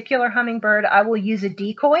particular hummingbird, I will use a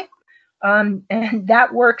decoy. And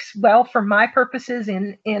that works well for my purposes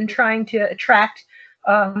in trying to attract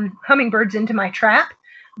hummingbirds into my trap.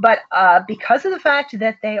 But because of the fact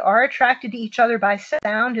that they are attracted to each other by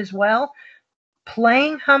sound as well,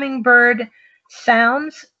 playing hummingbird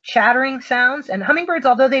sounds, chattering sounds, and hummingbirds,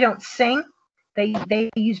 although they don't sing, they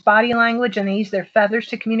use body language and they use their feathers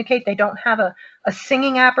to communicate. They don't have a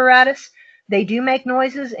singing apparatus. They do make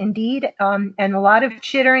noises, indeed, and a lot of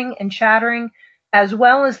chittering and chattering as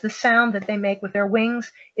well as the sound that they make with their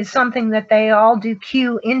wings, is something that they all do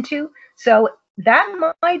cue into. So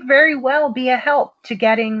that might very well be a help to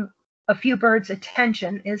getting a few birds'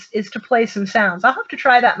 attention, is to play some sounds. I'll have to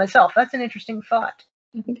try that myself. That's an interesting thought.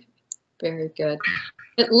 Very good.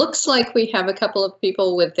 It looks like we have a couple of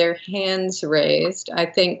people with their hands raised. I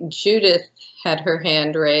think Judith had her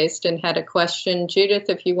hand raised and had a question. Judith,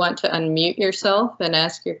 if you want to unmute yourself and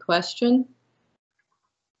ask your question.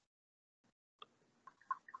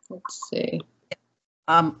 Let's see.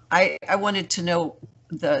 I wanted to know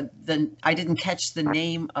I didn't catch the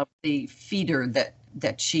name of the feeder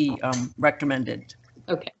that she recommended.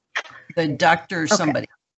 Okay. The Dr. somebody.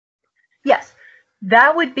 Yes,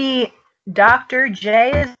 that would be Dr.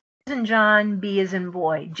 J as in John, B as in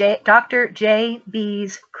boy. Dr. J.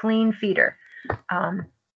 B's Clean Feeder.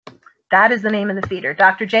 That is the name of the feeder.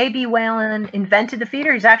 Dr. J. B. Whalen invented the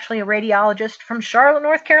feeder. He's actually a radiologist from Charlotte,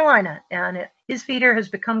 North Carolina, and his feeder has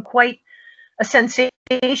become quite a sensation.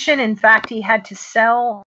 In fact, he had to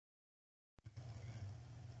sell.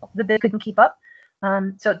 The bid couldn't keep up.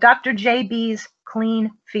 So Dr. J. B's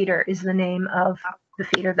Clean Feeder is the name of the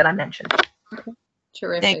feeder that I mentioned. Okay.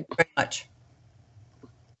 Terrific. Thank you very much.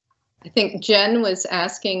 I think Jen was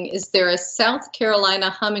asking, is there a South Carolina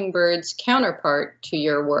hummingbirds counterpart to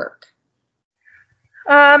your work?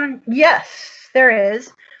 Yes, there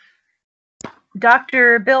is.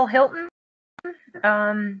 Dr. Bill Hilton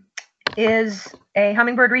is a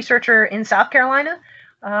hummingbird researcher in South Carolina.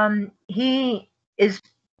 He is,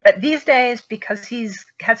 these days, because he's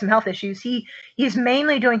had some health issues, he's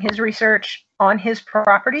mainly doing his research on his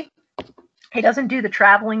property. He doesn't do the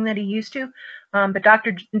traveling that he used to, but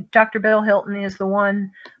Dr. Bill Hilton is the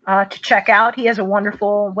one to check out. He has a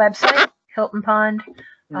wonderful website, Hilton Pond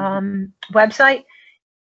website,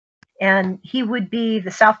 and he would be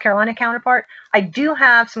the South Carolina counterpart. I do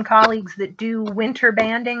have some colleagues that do winter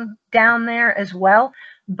banding down there as well,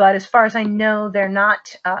 but as far as I know, they're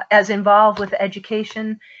not as involved with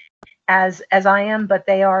education as I am, but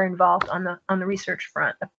they are involved on the research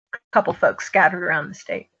front. A couple folks scattered around the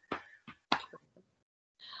state.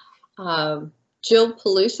 Jill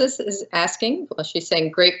Pelusis is asking, well, she's saying,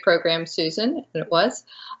 great program, Susan, and it was.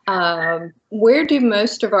 Where do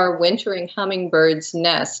most of our wintering hummingbirds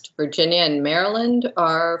nest? Virginia and Maryland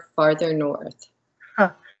or farther north? Huh.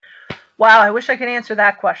 Wow, I wish I could answer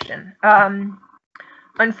that question.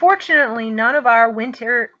 Unfortunately, none of our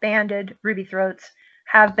winter banded ruby throats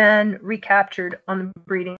have been recaptured on the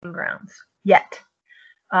breeding grounds yet.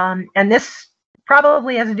 And this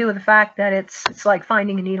probably has to do with the fact that it's like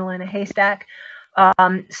finding a needle in a haystack.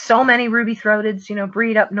 So many ruby-throateds,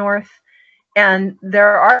 breed up north, and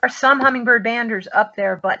there are some hummingbird banders up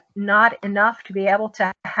there, but not enough to be able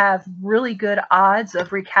to have really good odds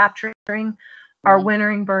of recapturing our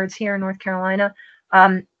wintering birds here in North Carolina.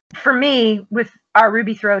 For me, with our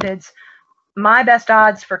ruby-throateds, my best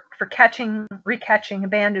odds for recatching a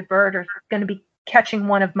banded bird are going to be catching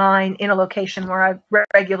one of mine in a location where I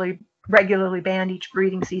regularly band each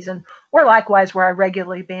breeding season, or likewise where I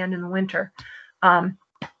regularly band in the winter.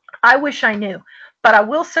 I wish I knew, but I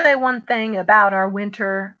will say one thing about our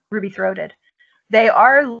winter ruby-throated. They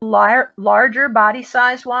are larger body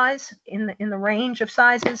size-wise in the range of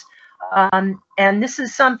sizes, and this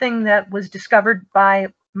is something that was discovered by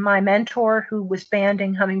my mentor, who was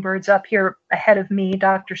banding hummingbirds up here ahead of me,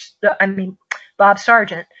 Bob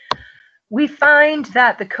Sargent. We find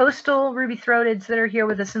that the coastal ruby-throateds that are here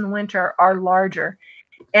with us in the winter are larger,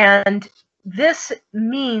 and this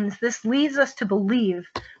leads us to believe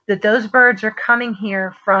that those birds are coming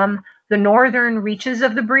here from the northern reaches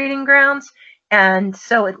of the breeding grounds, and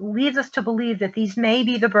so it leads us to believe that these may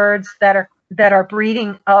be the birds that are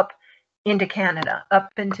breeding up into Canada,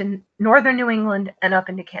 up into northern New England and up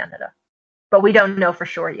into Canada, but we don't know for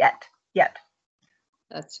sure yet.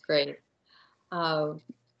 That's great.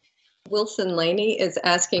 Wilson Laney is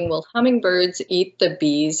asking, will hummingbirds eat the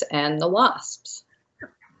bees and the wasps?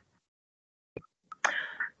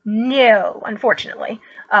 No, unfortunately.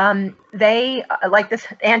 They, like this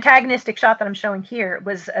antagonistic shot that I'm showing here,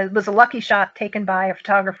 was a lucky shot taken by a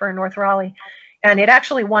photographer in North Raleigh, and it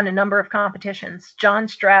actually won a number of competitions. John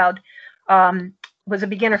Stroud was a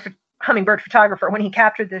beginner hummingbird photographer when he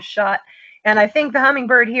captured this shot, and I think the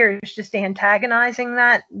hummingbird here is just antagonizing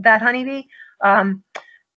that honeybee.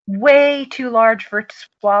 Way too large for it to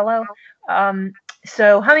swallow.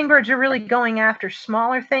 So hummingbirds are really going after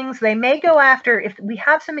smaller things. They may go after, if we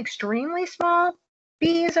have some extremely small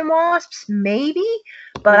bees and wasps, maybe,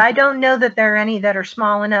 but I don't know that there are any that are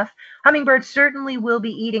small enough. Hummingbirds certainly will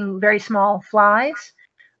be eating very small flies,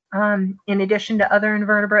 in addition to other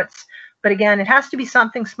invertebrates, But again, it has to be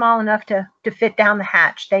something small enough to fit down the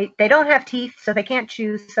hatch. They don't have teeth, so they can't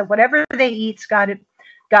chew. So whatever they eat's got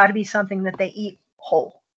to be something that they eat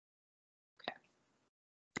whole. Okay.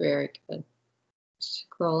 Very good.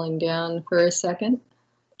 Scrolling down for a second.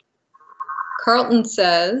 Carlton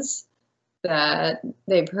says that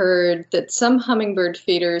they've heard that some hummingbird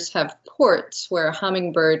feeders have ports where a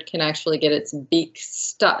hummingbird can actually get its beak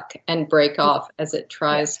stuck and break off as it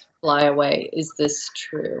tries to fly away. Is this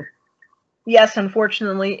true? Yes,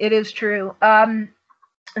 unfortunately, it is true. And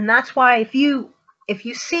that's why if you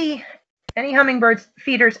see any hummingbird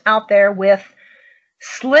feeders out there with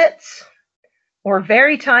slits or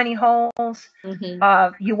very tiny holes,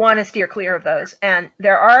 you want to steer clear of those. And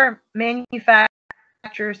there are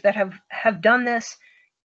manufacturers that have done this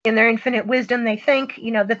in their infinite wisdom. They think,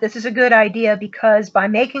 that this is a good idea because by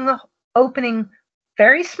making the opening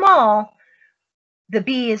very small, the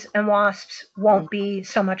bees and wasps won't be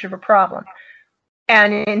so much of a problem.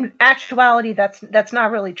 And in actuality, that's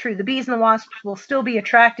not really true. The bees and the wasps will still be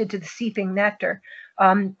attracted to the seeping nectar.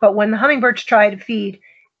 But when the hummingbirds try to feed,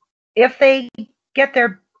 if they get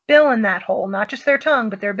their bill in that hole, not just their tongue,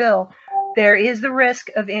 but their bill, there is the risk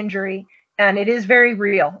of injury, and it is very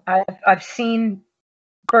real. I've seen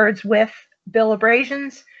birds with bill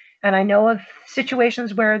abrasions, and I know of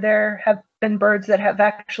situations where there have been birds that have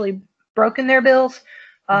actually broken their bills,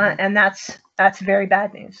 and that's very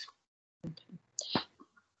bad news.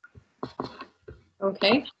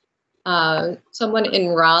 Okay. Someone in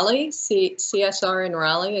Raleigh, CSR in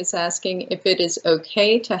Raleigh, is asking if it is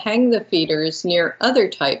okay to hang the feeders near other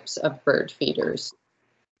types of bird feeders.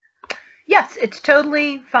 Yes, it's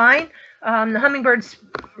totally fine. The hummingbirds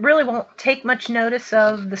really won't take much notice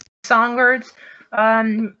of the songbirds.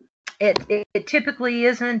 It typically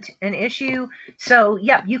isn't an issue. So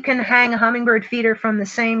yeah, you can hang a hummingbird feeder from the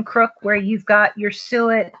same crook where you've got your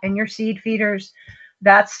suet and your seed feeders.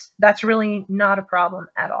 That's really not a problem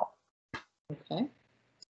at all. Okay.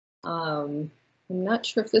 I'm not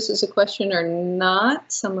sure if this is a question or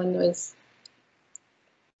not. Someone was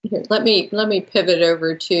here. Let me pivot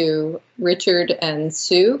over to Richard and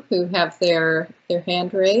Sue, who have their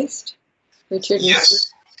hand raised. Richard. Yes. And Sue.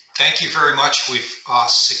 Thank you very much. We've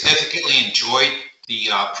significantly enjoyed the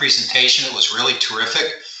presentation. It was really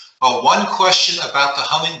terrific. One question about the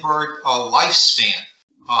hummingbird lifespan.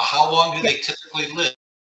 How long do they typically live?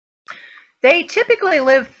 They typically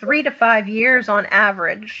live 3 to 5 years on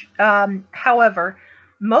average. However,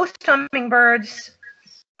 most hummingbirds,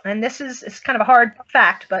 and this is kind of a hard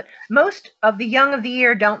fact, but most of the young of the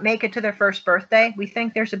year don't make it to their first birthday. We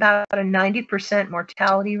think there's about a 90%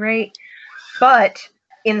 mortality rate. But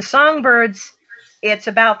in songbirds, it's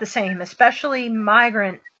about the same, especially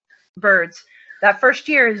migrant birds. That first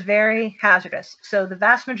year is very hazardous. So the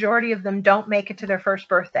vast majority of them don't make it to their first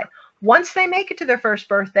birthday. Once they make it to their first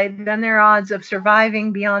birthday, then their odds of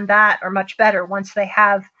surviving beyond that are much better once they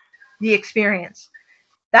have the experience.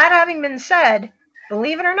 That having been said,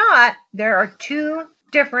 believe it or not, there are 2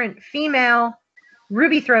 different female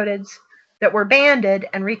ruby-throateds that were banded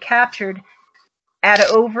and recaptured at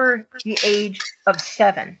over the age of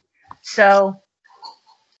 7. So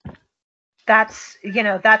that's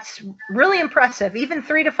really impressive. Even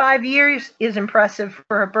 3 to 5 years is impressive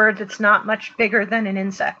for a bird that's not much bigger than an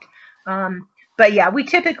insect. But yeah, we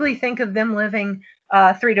typically think of them living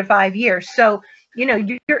 3 to 5 years. So,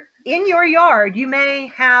 you're in your yard, you may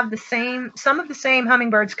have some of the same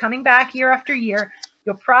hummingbirds coming back year after year.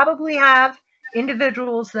 You'll probably have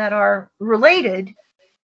individuals that are related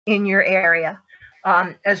in your area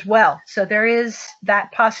as well. So there is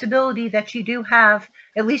that possibility that you do have,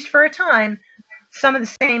 at least for a time, some of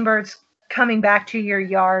the same birds coming back to your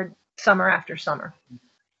yard summer after summer.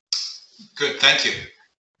 Good, thank you.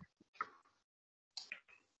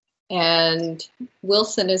 And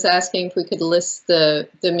Wilson is asking if we could list the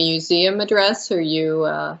museum address. Are you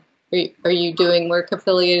doing work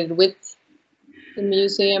affiliated with the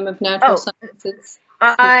Museum of Natural Sciences?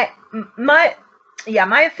 My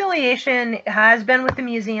affiliation has been with the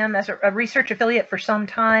museum as a research affiliate for some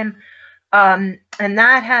time, and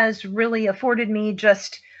that has really afforded me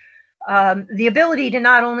just the ability to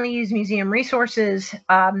not only use museum resources,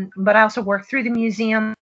 but I also work through the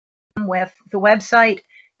museum with the website.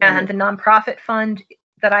 And the nonprofit fund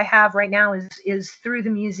that I have right now is through the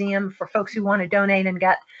museum for folks who want to donate and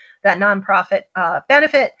get that nonprofit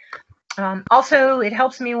benefit. Also, it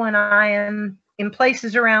helps me when I am in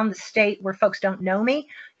places around the state where folks don't know me.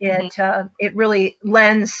 It really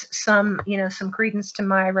lends some credence to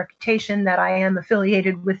my reputation that I am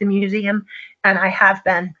affiliated with the museum, and I have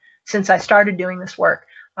been since I started doing this work.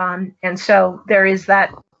 And so there is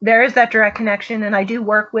that there is that direct connection, and I do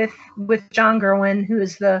work with John Gerwin, who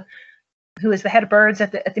is the head of birds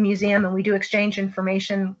at the museum, and we do exchange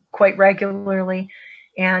information quite regularly.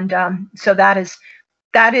 And so that is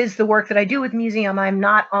the work that I do with the museum. I'm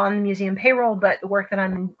not on the museum payroll, but the work that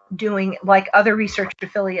I'm doing, like other research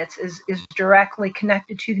affiliates, is directly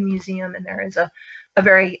connected to the museum, and there is a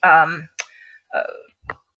very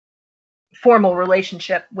formal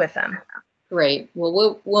relationship with them. Great.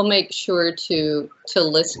 Well, we'll make sure to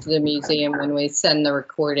list the museum when we send the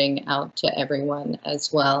recording out to everyone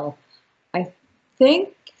as well. I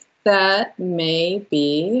think that may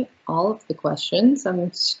be all of the questions.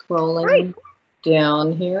 I'm scrolling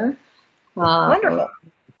down here. Wonderful.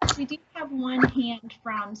 We do have one hand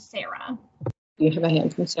from Sarah. You have a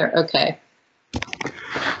hand from Sarah. Okay.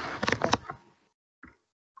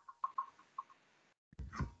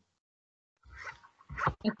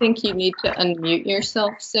 I think you need to unmute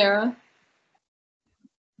yourself, Sarah.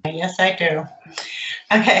 Yes, I do.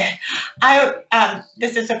 Okay,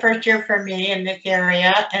 this is the first year for me in this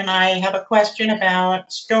area, and I have a question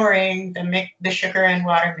about storing the sugar and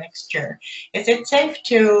water mixture. Is it safe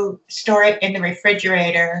to store it in the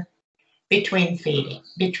refrigerator between filling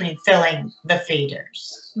the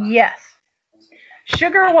feeders? Yes.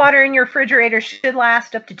 Sugar or water in your refrigerator should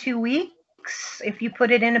last up to 2 weeks. If you put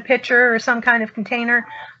it in a pitcher or some kind of container,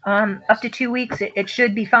 up to 2 weeks, it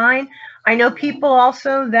should be fine. I know people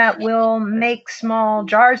also that will make small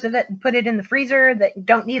jars of it and put it in the freezer that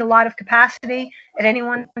don't need a lot of capacity at any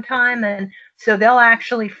one time, and so they'll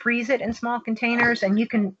actually freeze it in small containers, and you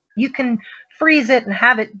can freeze it and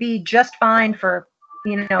have it be just fine for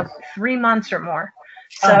 3 months or more.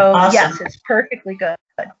 So awesome. Yes, it's perfectly good.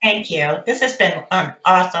 Thank you. This has been an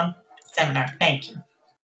awesome seminar. Thank you.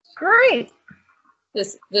 Great.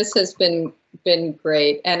 This has been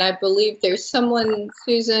great, and I believe there's someone,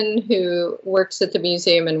 Susan, who works at the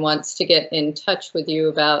museum and wants to get in touch with you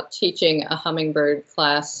about teaching a hummingbird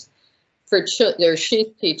class for children. She's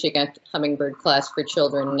teaching a hummingbird class for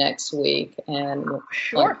children next week, and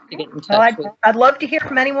sure. To get in touch with. I'd love to hear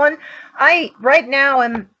from anyone. Right now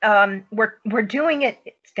am we're doing it.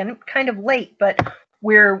 It's kind of late, but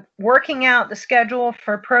we're working out the schedule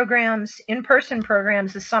for programs, in-person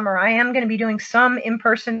programs this summer. I am going to be doing some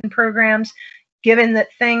in-person programs, given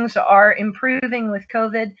that things are improving with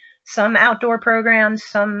COVID, some outdoor programs,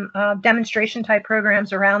 some demonstration type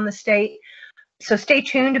programs around the state. So stay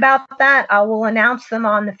tuned about that. I will announce them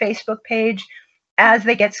on the Facebook page as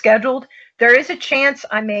they get scheduled. There is a chance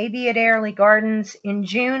I may be at Airlie Gardens in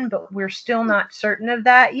June, but we're still not certain of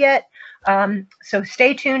that yet. So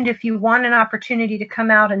stay tuned if you want an opportunity to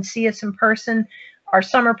come out and see us in person. Our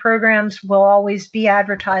summer programs will always be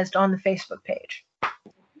advertised on the Facebook page.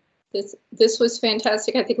 This was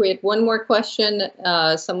fantastic. I think we had one more question.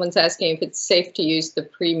 Someone's asking if it's safe to use the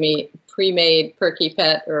pre-made Perky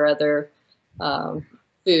Pet or other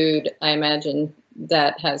food. I imagine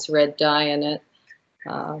that has red dye in it.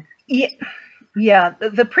 Yeah.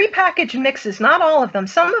 The prepackaged mixes, not all of them.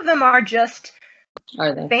 Some of them are just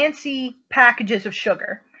fancy packages of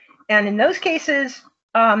sugar, and in those cases,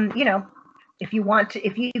 if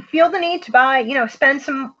you feel the need to buy, spend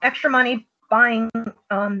some extra money buying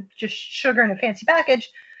just sugar in a fancy package,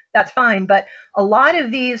 that's fine. But a lot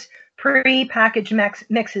of these pre-packaged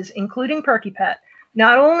mixes, including Perky Pet,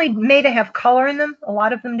 not only may they have color in them, a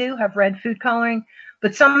lot of them do have red food coloring,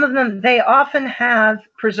 but some of them, they often have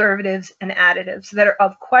preservatives and additives that are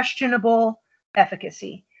of questionable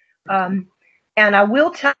efficacy. And I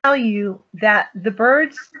will tell you that the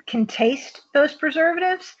birds can taste those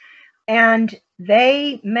preservatives, and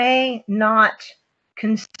they may not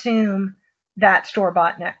consume that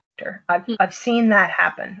store-bought nectar. I've seen that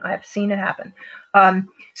happen. I've seen it happen.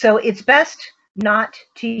 So it's best not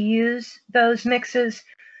to use those mixes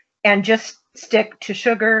and just stick to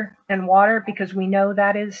sugar and water, because we know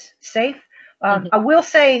that is safe. I will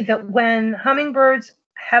say that when hummingbirds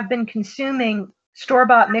have been consuming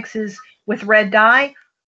store-bought mixes with red dye,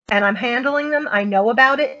 and I'm handling them, I know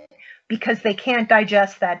about it because they can't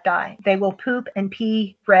digest that dye. They will poop and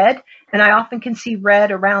pee red, and I often can see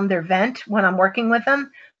red around their vent when I'm working with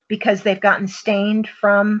them because they've gotten stained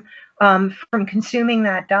from consuming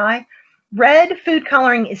that dye. Red food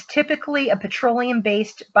coloring is typically a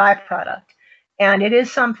petroleum-based byproduct, and it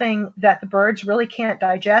is something that the birds really can't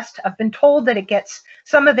digest. I've been told that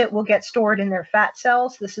some of it will get stored in their fat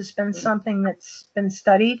cells. This has been something that's been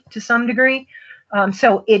studied to some degree.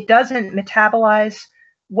 So it doesn't metabolize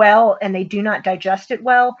well, and they do not digest it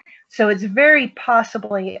well. So it's very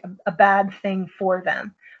possibly a bad thing for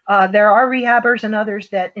them. There are rehabbers and others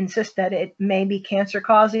that insist that it may be cancer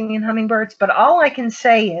causing in hummingbirds, but all I can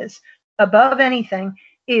say is, above anything,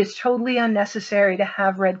 it is totally unnecessary to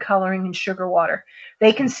have red coloring in sugar water.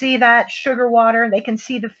 They can see that sugar water, they can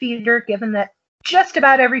see the feeder, given that just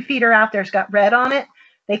about every feeder out there's got red on it.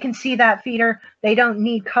 They can see that feeder. They don't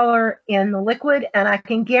need color in the liquid, and I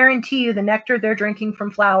can guarantee you the nectar they're drinking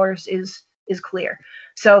from flowers is clear.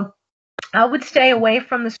 So I would stay away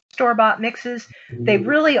from the store-bought mixes. They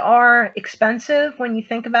really are expensive when you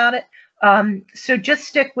think about it. So just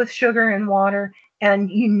stick with sugar and water, and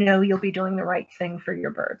you know you'll be doing the right thing for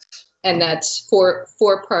your birds. And that's four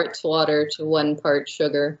parts water to 1 part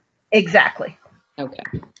sugar. Exactly. Okay,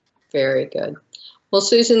 very good. Well,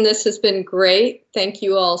 Susan, this has been great. Thank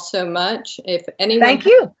you all so much. If anyone Thank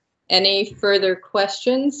you. has any further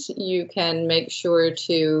questions, you can make sure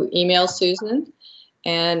to email Susan,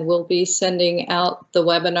 and we'll be sending out the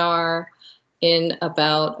webinar in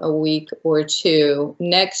about a week or two.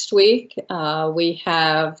 Next week, we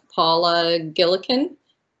have Paula Gillikin,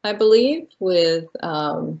 I believe, with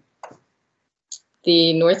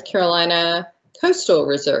the North Carolina Coastal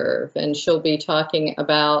Reserve, and she'll be talking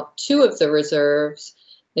about 2 of the reserves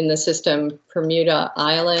in the system, Bermuda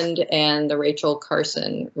Island and the Rachel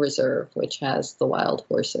Carson Reserve, which has the wild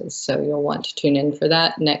horses. So you'll want to tune in for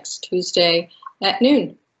that next Tuesday at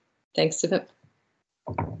noon. Thanks to